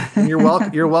 And you're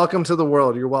welcome. You're welcome to the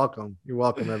world. You're welcome. You're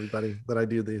welcome, everybody, that I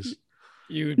do these.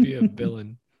 You would be a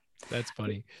villain. That's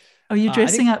funny. Are you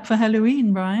dressing up for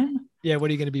Halloween, Brian? Yeah.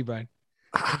 What are you going to be, Brian?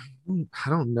 I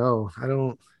don't know.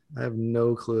 I have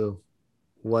no clue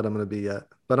what I'm going to be yet,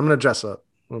 but I'm going to dress up.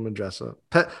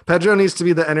 Pedro needs to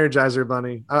be the Energizer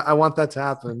Bunny. I want that to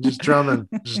happen. Just drumming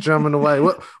away.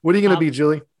 What are you going to be,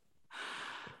 Julie?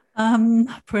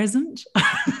 Present.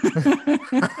 I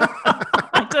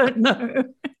don't know.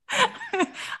 I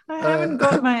haven't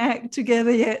got my act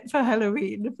together yet for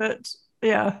Halloween, but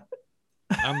yeah.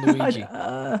 I'm Luigi.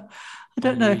 I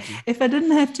don't know. Luigi. If I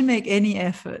didn't have to make any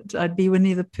effort, I'd be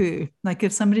Winnie the Pooh. Like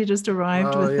if somebody just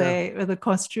arrived with a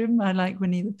costume, I like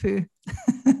Winnie the Pooh.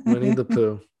 Winnie the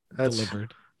Pooh. That's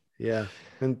delivered. Yeah.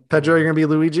 And Pedro, you're gonna be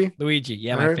Luigi? Luigi.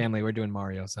 Yeah, my family. We're doing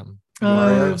Mario.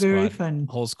 Mario? Very fun.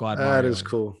 Whole squad. That Mario. is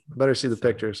cool. I better see the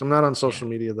pictures. I'm not on social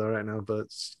media though right now, but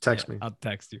text me. I'll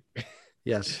text you.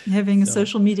 Yes. You're having a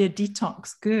social media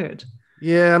detox. Good.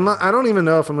 Yeah, I don't even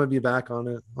know if I'm gonna be back on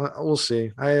it. We'll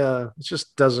see. It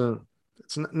just doesn't.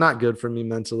 It's not good for me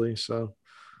mentally. So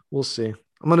we'll see.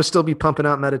 I'm gonna still be pumping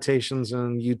out meditations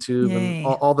and YouTube and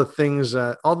all the things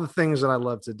that I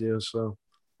love to do. So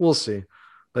we'll see.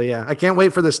 But yeah, I can't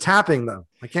wait for this tapping though.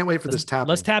 I can't wait for this tapping.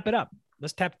 Let's tap it up.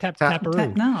 Let's tap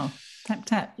now.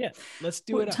 Tap. Yeah, let's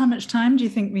do it. How much time do you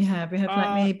think we have? We have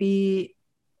like maybe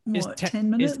 10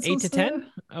 minutes. Is 8 to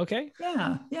 10? Okay.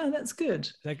 Yeah, that's good.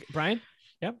 Like Brian?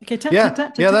 Yep. Okay.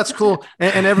 Tap, that's cool.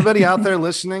 And everybody out there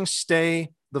listening, stay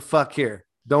the fuck here.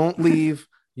 Don't leave.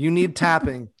 You need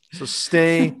tapping. So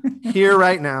stay here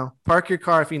right now. Park your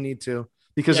car if you need to,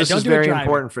 because this is very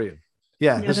important for you.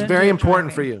 Yeah, this is very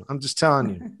important for you. I'm just telling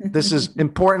you. This is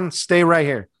important. Stay right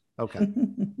here. Okay.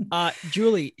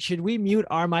 Julie, should we mute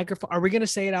our microphone? Are we going to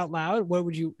say it out loud? What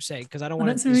would you say? Because I don't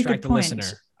want to distract the listener.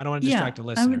 I don't want to distract the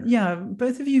listener.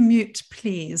 Both of you mute,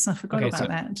 please. I forgot about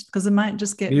that because it might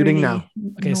just get muting really now.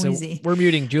 Okay, noisy. So we're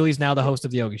muting. Julie's now the host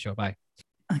of the Yogi Show. Bye.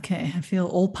 Okay, I feel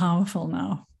all powerful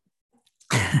now.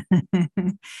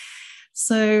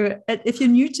 So if you're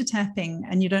new to tapping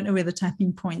and you don't know where the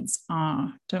tapping points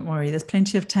are, don't worry. There's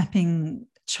plenty of tapping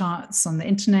charts on the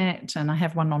internet, and I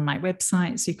have one on my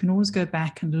website. So you can always go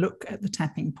back and look at the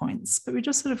tapping points, but we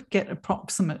just sort of get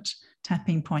approximate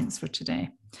tapping points for today.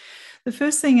 The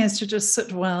first thing is to just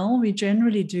sit well. We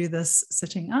generally do this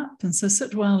sitting up. And so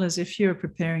sit well as if you're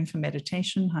preparing for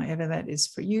meditation, however that is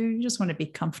for you. You just want to be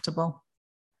comfortable.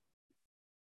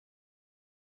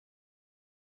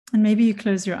 And maybe you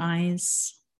close your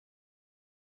eyes.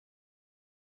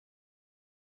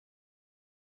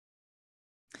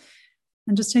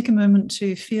 And just take a moment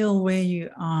to feel where you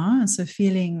are. So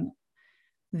feeling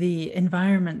the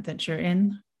environment that you're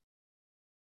in.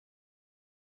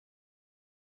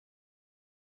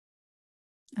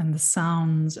 And the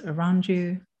sounds around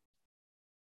you.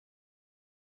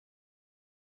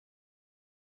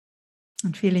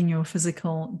 And feeling your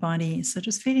physical body. So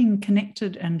just feeling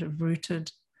connected and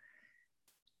rooted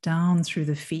down through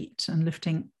the feet and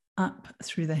lifting up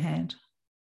through the head.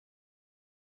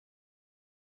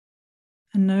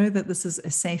 And know that this is a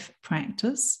safe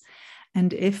practice.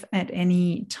 And if at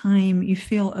any time you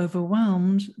feel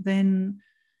overwhelmed, then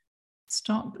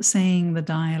stop saying the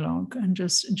dialogue and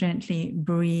just gently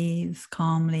breathe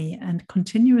calmly and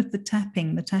continue with the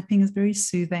tapping. The tapping is very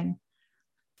soothing.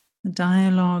 The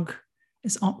dialogue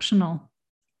is optional.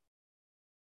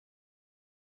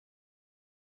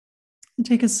 And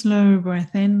take a slow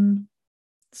breath in,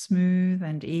 smooth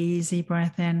and easy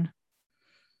breath in.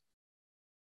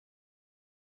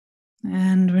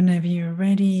 And whenever you're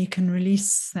ready, you can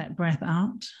release that breath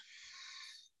out.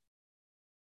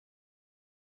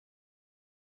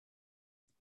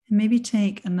 And maybe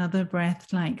take another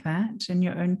breath like that in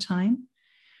your own time.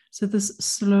 So this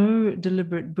slow,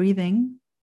 deliberate breathing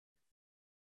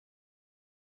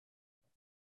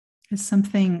is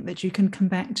something that you can come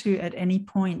back to at any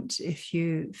point if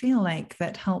you feel like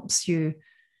that helps you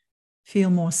feel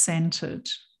more centered.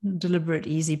 Deliberate,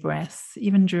 easy breath,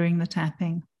 even during the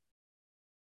tapping.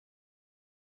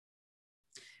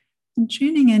 And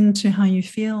tuning into how you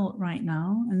feel right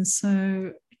now. And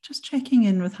so just checking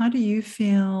in with how do you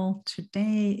feel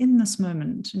today in this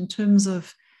moment in terms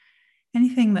of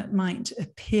anything that might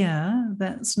appear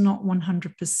that's not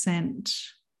 100%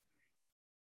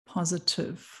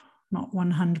 positive, not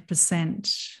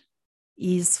 100%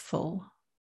 easeful.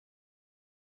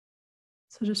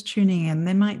 So just tuning in.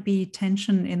 There might be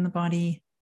tension in the body.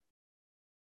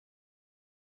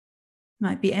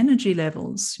 Might be energy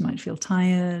levels. You might feel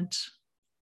tired.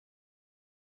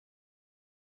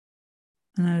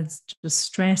 And I would just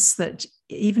stress that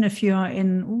even if you are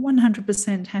in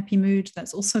 100% happy mood,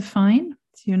 that's also fine.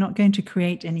 So you're not going to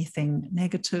create anything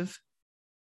negative.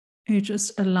 You're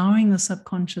just allowing the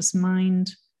subconscious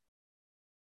mind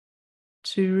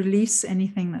to release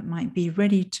anything that might be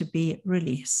ready to be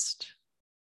released.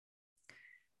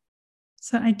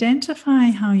 So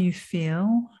identify how you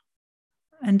feel.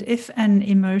 And if an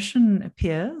emotion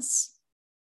appears,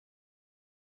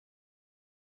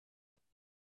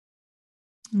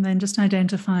 and then just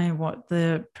identify what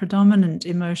the predominant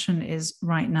emotion is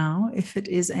right now, if it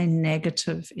is a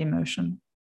negative emotion.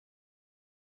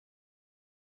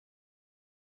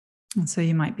 And so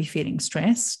you might be feeling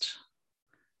stressed.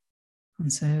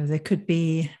 And so there could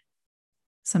be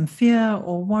some fear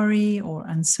or worry or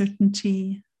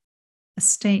uncertainty, a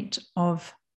state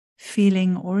of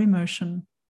feeling or emotion.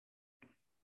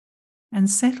 And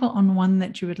settle on one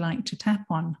that you would like to tap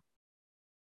on.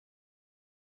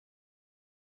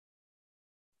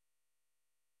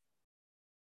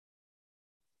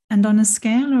 And on a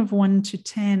scale of 1 to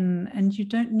 10, and you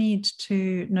don't need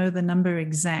to know the number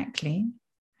exactly,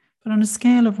 but on a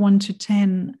scale of 1 to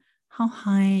 10, how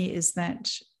high is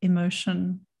that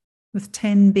emotion? With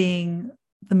 10 being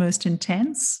the most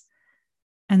intense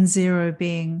and 0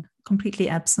 being completely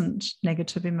absent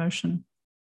negative emotion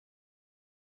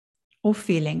or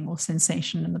feeling or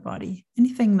sensation in the body.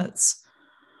 Anything that's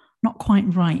not quite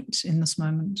right in this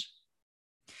moment.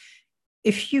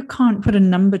 If you can't put a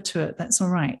number to it, that's all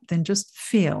right. Then just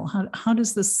feel, how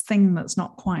does this thing that's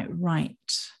not quite right?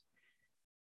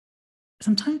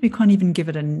 Sometimes we can't even give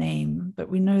it a name, but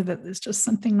we know that there's just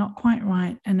something not quite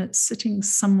right and it's sitting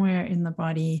somewhere in the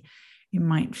body. You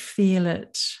might feel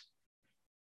it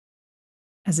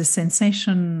as a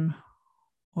sensation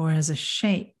or as a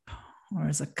shape or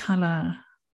as a color,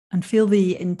 and feel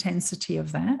the intensity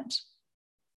of that.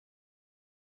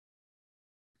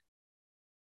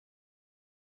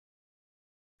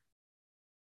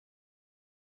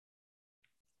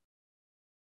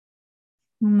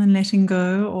 And then letting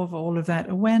go of all of that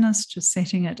awareness, just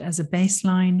setting it as a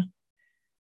baseline.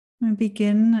 And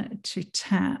begin to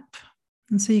tap.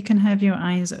 And so you can have your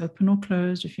eyes open or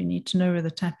closed if you need to know where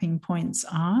the tapping points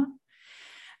are.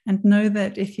 And know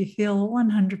that if you feel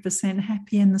 100%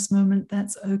 happy in this moment,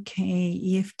 that's okay.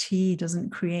 EFT doesn't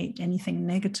create anything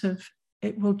negative.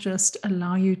 It will just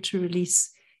allow you to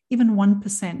release even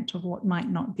 1% of what might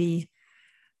not be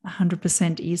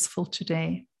 100% easeful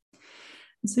today.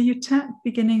 And so you tap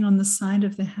beginning on the side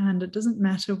of the hand. It doesn't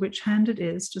matter which hand it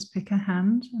is, just pick a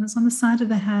hand. And it's on the side of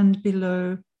the hand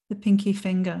below the pinky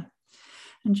finger.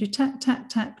 And you tap, tap,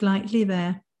 tap lightly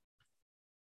there.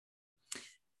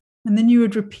 And then you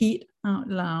would repeat out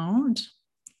loud,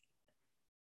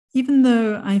 even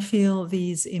though I feel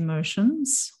these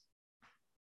emotions,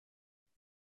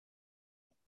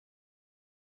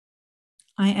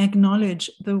 I acknowledge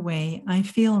the way I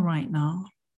feel right now.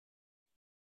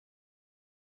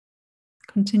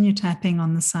 Continue tapping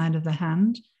on the side of the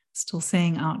hand, still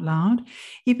saying out loud,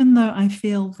 even though I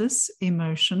feel this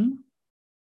emotion,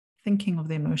 thinking of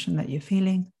the emotion that you're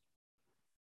feeling,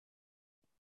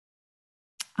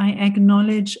 I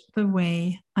acknowledge the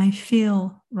way I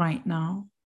feel right now.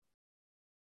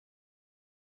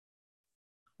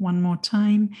 One more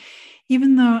time,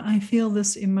 even though I feel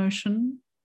this emotion,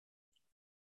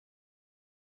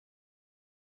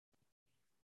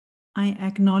 I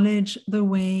acknowledge the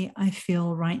way I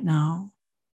feel right now.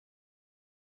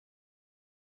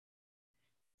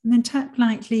 And then tap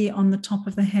lightly on the top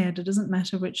of the head. It doesn't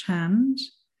matter which hand.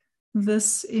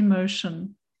 This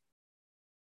emotion.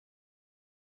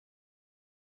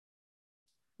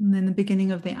 And then the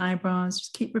beginning of the eyebrows.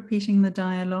 Just keep repeating the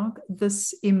dialogue.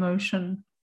 This emotion.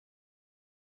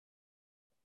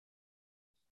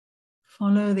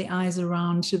 Follow the eyes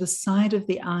around to the side of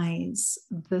the eyes.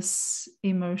 This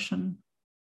emotion.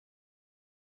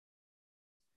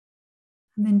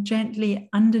 And then gently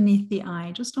underneath the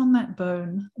eye, just on that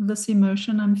bone, this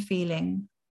emotion I'm feeling.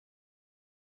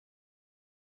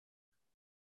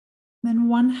 Then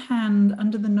one hand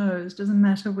under the nose, doesn't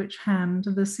matter which hand,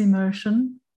 this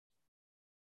emotion.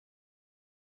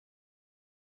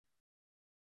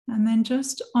 And then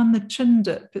just on the chin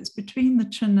dip, it's between the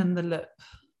chin and the lip,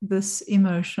 this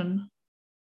emotion.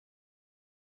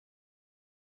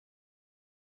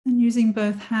 And using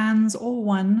both hands or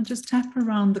one, just tap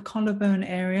around the collarbone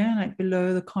area, like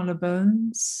below the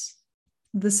collarbones,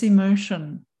 this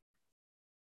emotion.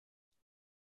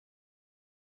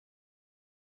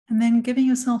 And then giving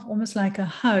yourself almost like a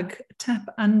hug,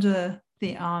 tap under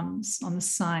the arms on the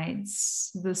sides,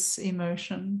 this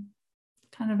emotion,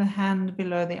 kind of a hand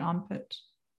below the armpit.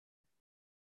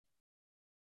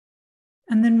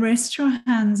 And then rest your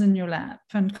hands in your lap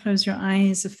and close your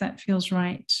eyes if that feels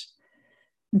right.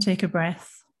 And take a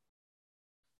breath.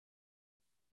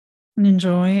 And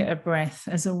enjoy a breath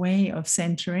as a way of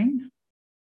centering.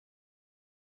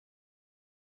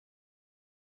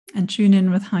 And tune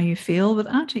in with how you feel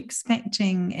without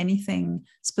expecting anything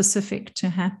specific to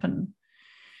happen.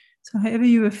 So however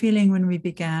you were feeling when we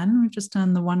began, we've just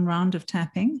done the one round of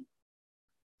tapping.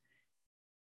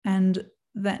 And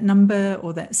that number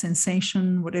or that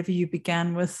sensation, whatever you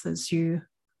began with as you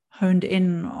honed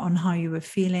in on how you were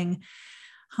feeling,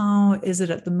 how is it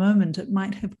at the moment? It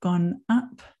might have gone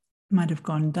up might have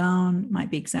gone down, might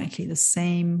be exactly the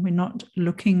same. We're not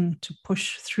looking to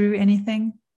push through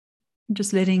anything,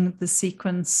 just letting the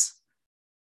sequence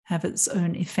have its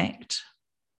own effect.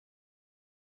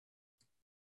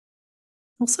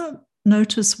 Also,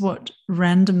 notice what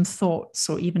random thoughts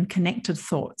or even connected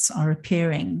thoughts are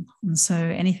appearing. And so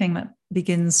anything that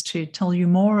begins to tell you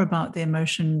more about the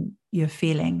emotion you're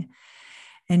feeling,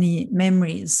 any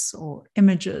memories or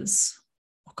images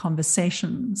or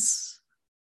conversations,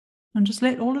 and just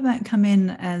let all of that come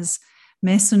in as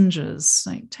messengers,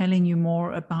 like telling you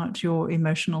more about your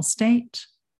emotional state.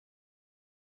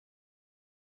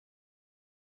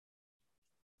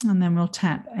 And then we'll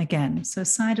tap again. So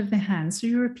side of the hand. So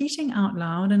you're repeating out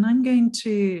loud, and I'm going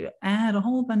to add a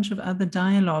whole bunch of other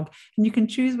dialogue, and you can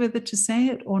choose whether to say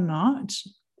it or not.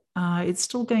 It's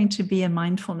still going to be a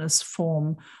mindfulness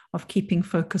form of keeping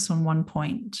focus on one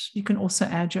point. You can also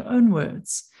add your own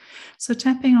words. So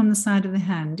tapping on the side of the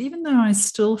hand, even though I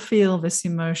still feel this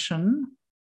emotion,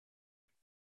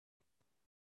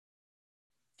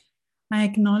 I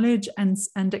acknowledge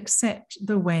and accept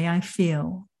the way I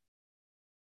feel.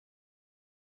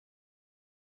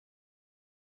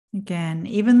 Again,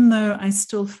 even though I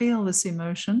still feel this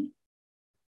emotion,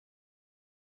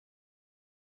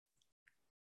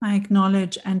 I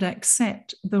acknowledge and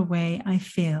accept the way I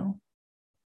feel.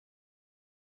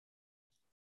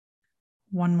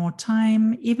 One more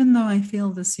time, even though I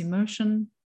feel this emotion,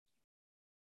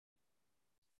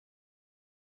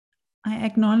 I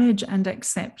acknowledge and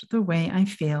accept the way I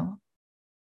feel.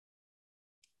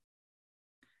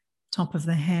 Top of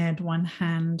the head, one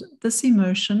hand, this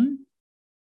emotion.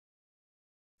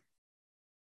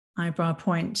 Eyebrow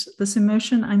point, this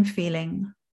emotion I'm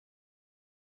feeling.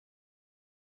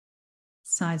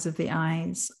 Sides of the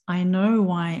eyes, I know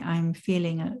why I'm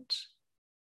feeling it.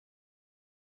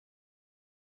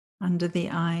 Under the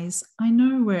eyes, I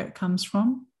know where it comes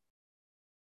from.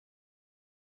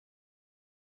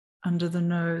 Under the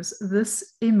nose,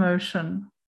 this emotion.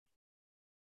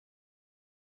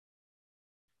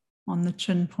 On the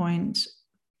chin point,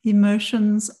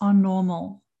 emotions are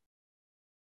normal.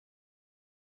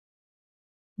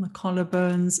 On the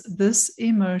collarbones, this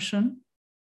emotion.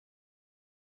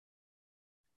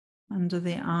 Under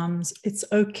the arms, it's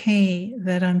okay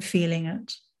that I'm feeling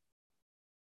it.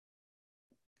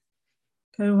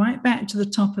 Go right back to the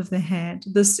top of the head.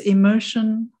 This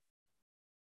emotion,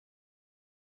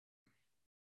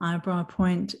 eyebrow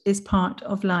point, is part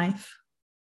of life.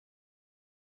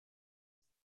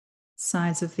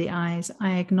 Sides of the eyes,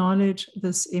 I acknowledge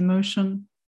this emotion.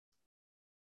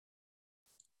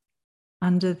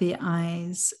 Under the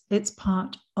eyes, it's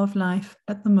part of life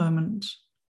at the moment.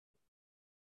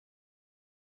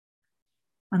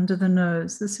 Under the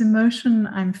nose, this emotion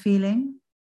I'm feeling.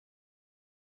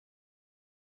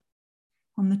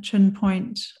 On the chin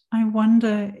point, I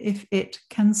wonder if it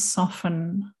can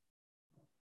soften.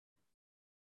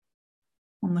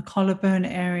 On the collarbone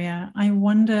area, I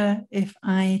wonder if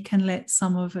I can let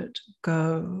some of it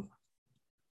go.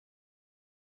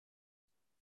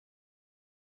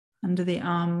 Under the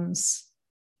arms,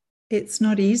 it's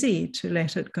not easy to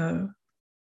let it go.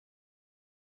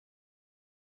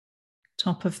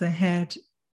 Top of the head,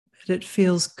 but it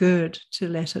feels good to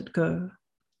let it go.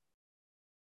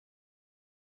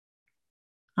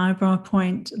 Eyebrow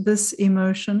point, this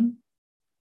emotion.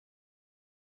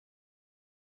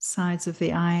 Sides of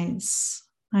the eyes,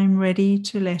 I'm ready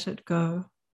to let it go.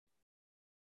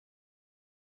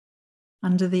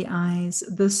 Under the eyes,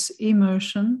 this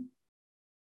emotion.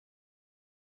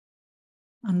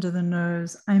 Under the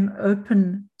nose, I'm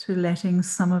open to letting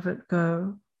some of it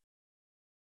go.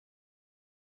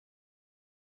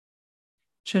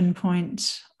 Chin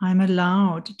point, I'm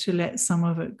allowed to let some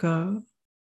of it go.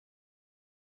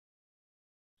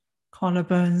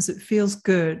 Collarbones, it feels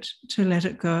good to let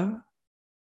it go.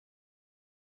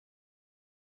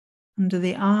 Under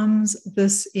the arms,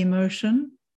 this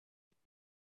emotion.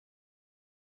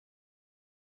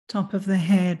 Top of the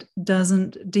head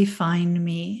doesn't define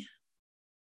me.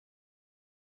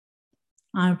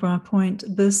 Eyebrow point,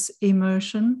 this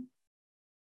emotion.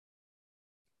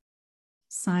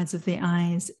 Sides of the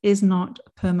eyes is not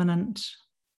permanent.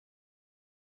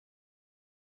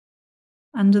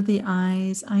 Under the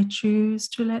eyes, I choose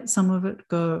to let some of it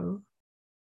go.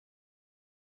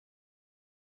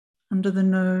 Under the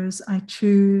nose, I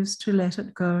choose to let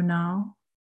it go now.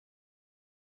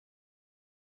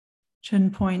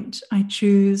 Chin point, I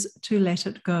choose to let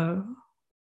it go.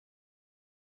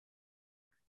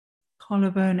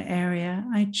 Collarbone area,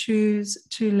 I choose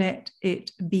to let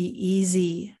it be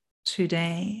easy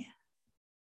today.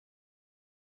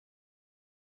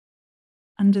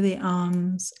 Under the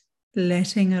arms,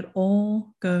 letting it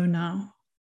all go now.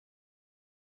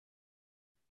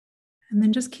 And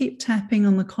then just keep tapping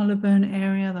on the collarbone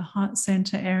area, the heart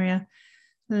center area,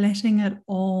 letting it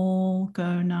all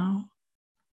go now.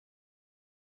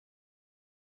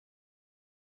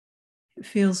 It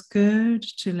feels good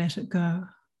to let it go.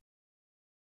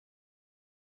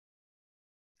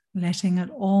 Letting it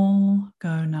all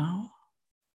go now.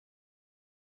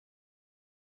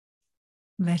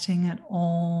 Letting it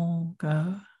all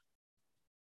go.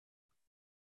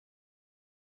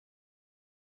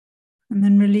 And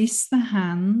then release the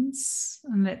hands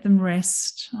and let them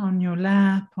rest on your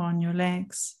lap, on your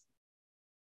legs.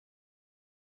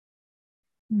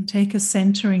 And take a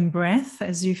centering breath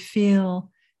as you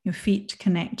feel your feet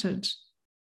connected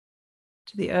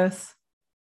to the earth.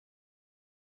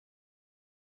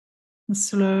 A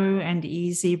slow and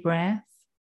easy breath.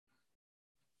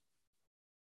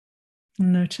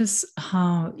 Notice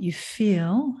how you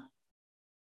feel.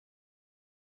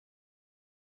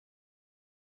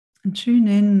 And tune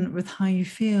in with how you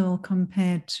feel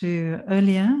compared to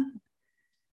earlier.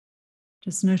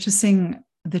 Just noticing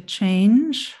the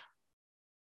change,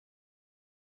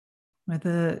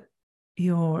 whether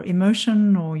your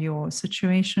emotion or your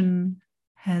situation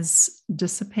has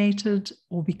dissipated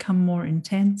or become more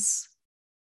intense.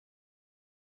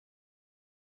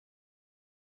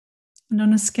 And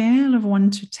on a scale of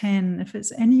 1 to 10, if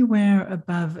it's anywhere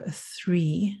above a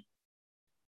 3,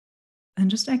 and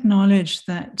just acknowledge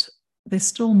that there's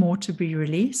still more to be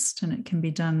released and it can be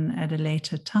done at a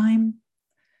later time.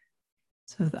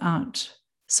 So without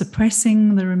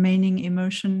suppressing the remaining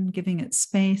emotion, giving it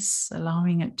space,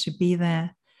 allowing it to be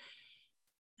there,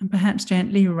 and perhaps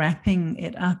gently wrapping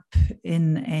it up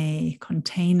in a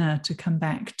container to come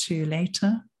back to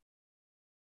later.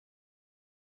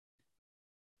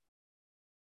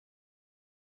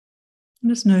 And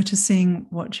just noticing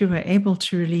what you were able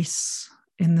to release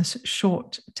in this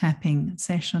short tapping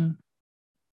session.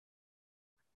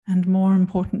 And more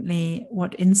importantly,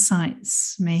 what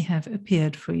insights may have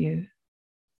appeared for you.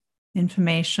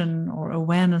 Information or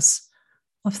awareness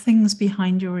of things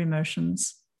behind your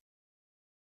emotions.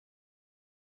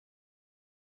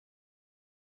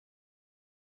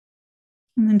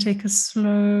 And then take a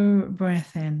slow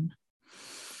breath in.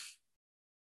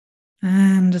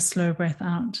 And a slow breath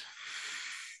out.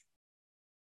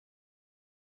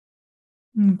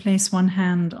 And place one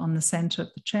hand on the center of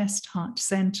the chest, heart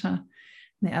center,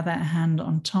 the other hand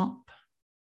on top.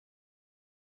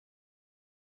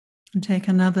 And take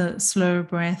another slow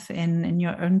breath in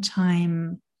your own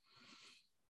time.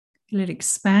 Feel it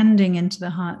expanding into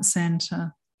the heart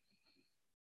center.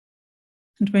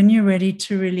 And when you're ready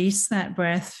to release that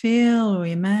breath, feel or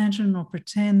imagine or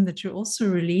pretend that you're also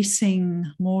releasing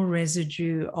more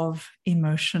residue of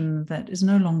emotion that is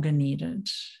no longer needed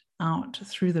out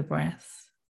through the breath.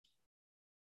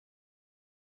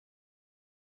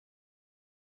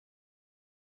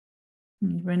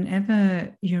 And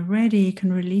whenever you're ready, you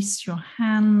can release your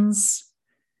hands.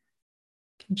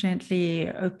 You can gently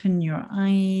open your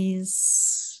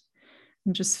eyes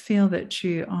and just feel that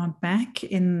you are back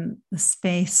in the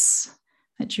space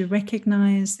that you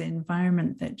recognize, the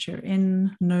environment that you're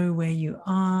in, know where you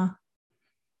are.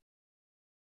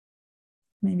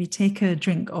 Maybe take a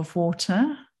drink of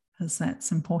water, because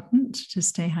that's important to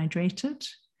stay hydrated.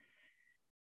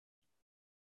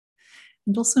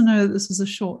 And also know that this is a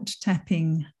short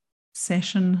tapping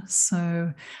session,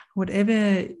 so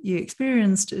whatever you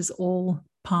experienced is all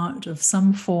part of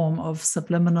some form of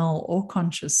subliminal or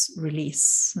conscious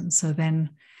release. And so then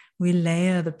we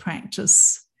layer the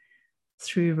practice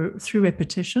through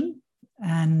repetition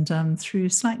and through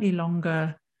slightly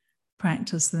longer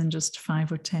practice than just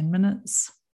 5 or 10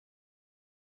 minutes.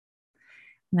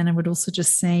 And then I would also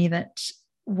just say that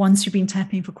once you've been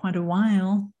tapping for quite a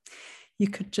while, you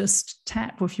could just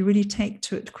tap, or if you really take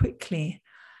to it quickly,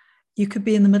 you could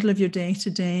be in the middle of your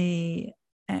day-to-day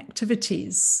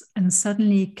activities and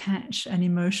suddenly catch an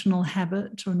emotional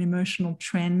habit or an emotional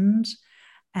trend.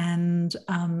 And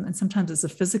sometimes it's a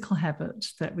physical habit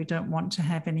that we don't want to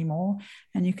have anymore.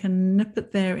 And you can nip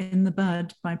it there in the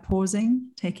bud by pausing,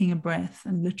 taking a breath,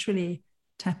 and literally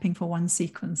tapping for one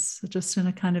sequence. So just in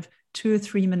a kind of 2 or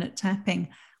 3 minute tapping.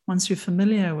 Once you're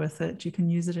familiar with it, you can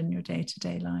use it in your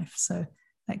day-to-day life. So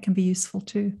that can be useful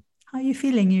too. How are you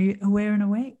feeling? Are you aware and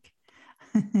awake?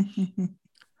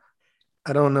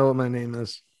 I don't know what my name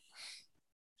is.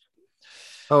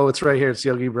 Oh, it's right here. It's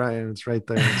Yogi Brian. It's right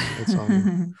there. It's on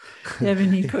me. Do you have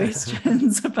any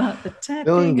questions about the tapping?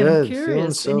 Feeling good. I'm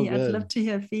curious. Feeling so good. I'd love to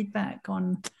hear feedback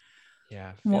on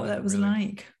what that was really,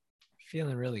 like.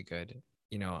 Feeling really good.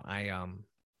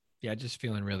 I just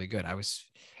feeling really good. I was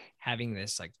having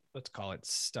this, like, let's call it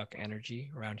stuck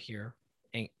energy around here,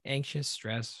 anxious,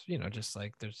 stress, just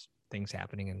like there's things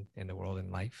happening in the world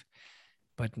and life.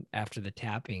 But after the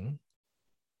tapping,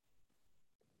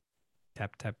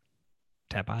 tap, tap,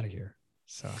 tap out of here.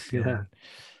 So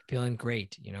feeling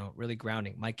great, really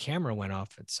grounding. My camera went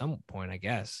off at some point, I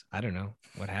guess. I don't know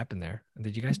what happened there.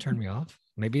 Did you guys turn me off?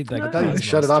 Maybe like I thought you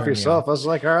shut it off yourself. I was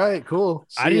like, all right, cool.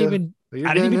 I didn't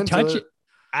even touch it.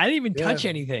 I didn't even touch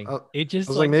anything. It just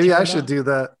I was like maybe I should do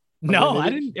that. No, I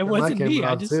didn't. It wasn't me.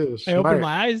 I opened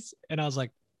my eyes and I was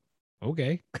like,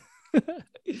 okay.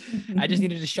 I just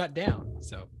needed to shut down.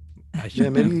 So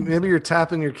maybe you're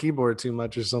tapping your keyboard too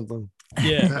much or something.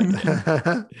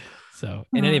 Yeah. So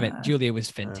in any event, Julie, it was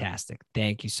fantastic.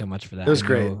 Thank you so much for that. It was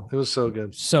great. It was so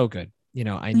good. So good.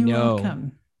 I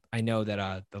know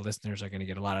that the listeners are going to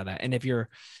get a lot of that. And if you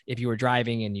were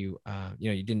driving and you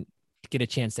didn't get a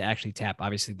chance to actually tap,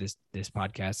 obviously this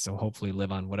podcast, so hopefully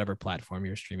live on whatever platform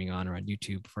you're streaming on or on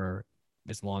YouTube for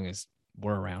as long as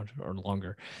we're around or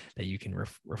longer, that you can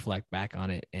reflect back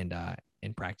on it and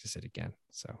practice it again.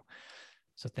 So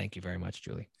thank you very much,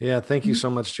 Julie. Yeah. Thank you so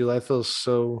much, Julie. I feel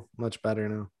so much better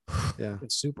now. Yeah.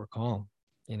 It's super calm,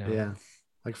 Yeah.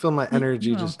 I feel my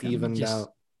energy just evened out.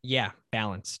 Yeah.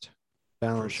 Balanced.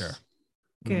 For sure.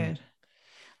 Good.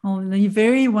 Well, you're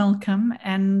very welcome.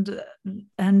 And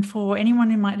for anyone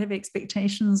who might have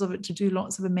expectations of it to do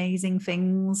lots of amazing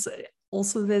things,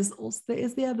 also there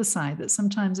is the other side, that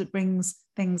sometimes it brings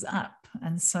things up.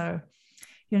 And so,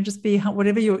 just be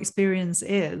whatever your experience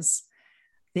is.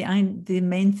 The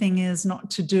main thing is not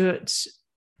to do it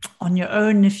on your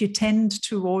own. If you tend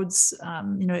towards,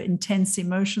 intense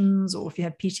emotions, or if you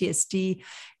have PTSD,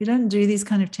 you don't do these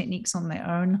kind of techniques on their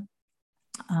own.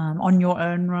 On your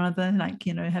own, rather,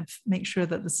 make sure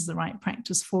that this is the right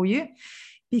practice for you,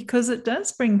 because it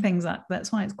does bring things up.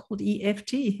 That's why it's called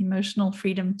EFT, emotional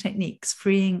freedom techniques,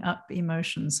 freeing up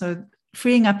emotion. So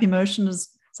freeing up emotion is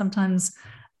sometimes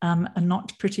a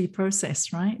not pretty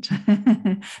process, right?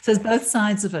 So it's both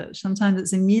sides of it. Sometimes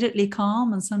it's immediately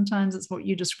calm, and sometimes it's what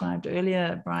you described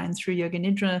earlier, Brian, through Yoga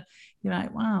Nidra. You're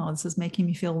like, wow, this is making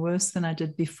me feel worse than I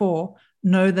did before.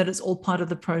 Know that it's all part of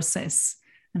the process,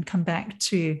 and come back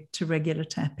to regular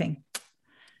tapping.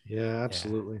 Yeah,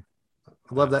 absolutely. Yeah.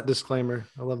 I love that disclaimer.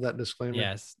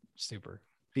 Yes, super.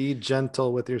 Be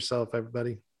gentle with yourself,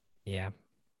 everybody. Yeah.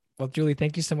 Well, Julie,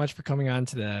 thank you so much for coming on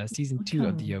to the season 2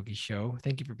 of the Yogi Show.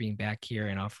 Thank you for being back here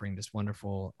and offering this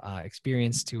wonderful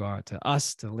experience to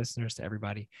us, to the listeners, to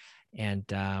everybody. And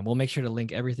we'll make sure to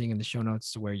link everything in the show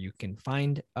notes to where you can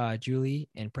find Julie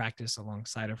and practice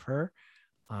alongside of her.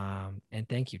 And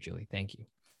thank you, Julie. Thank you.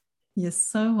 You're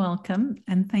so welcome.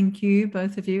 And thank you,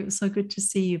 both of you. It was so good to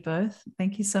see you both.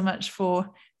 Thank you so much for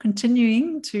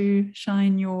continuing to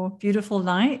shine your beautiful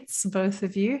lights, both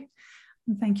of you.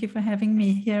 And thank you for having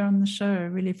me here on the show. I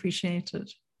really appreciate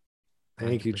it.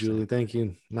 Thank 100%. You, Julie. Thank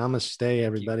you. Namaste,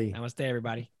 everybody. Namaste,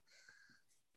 everybody.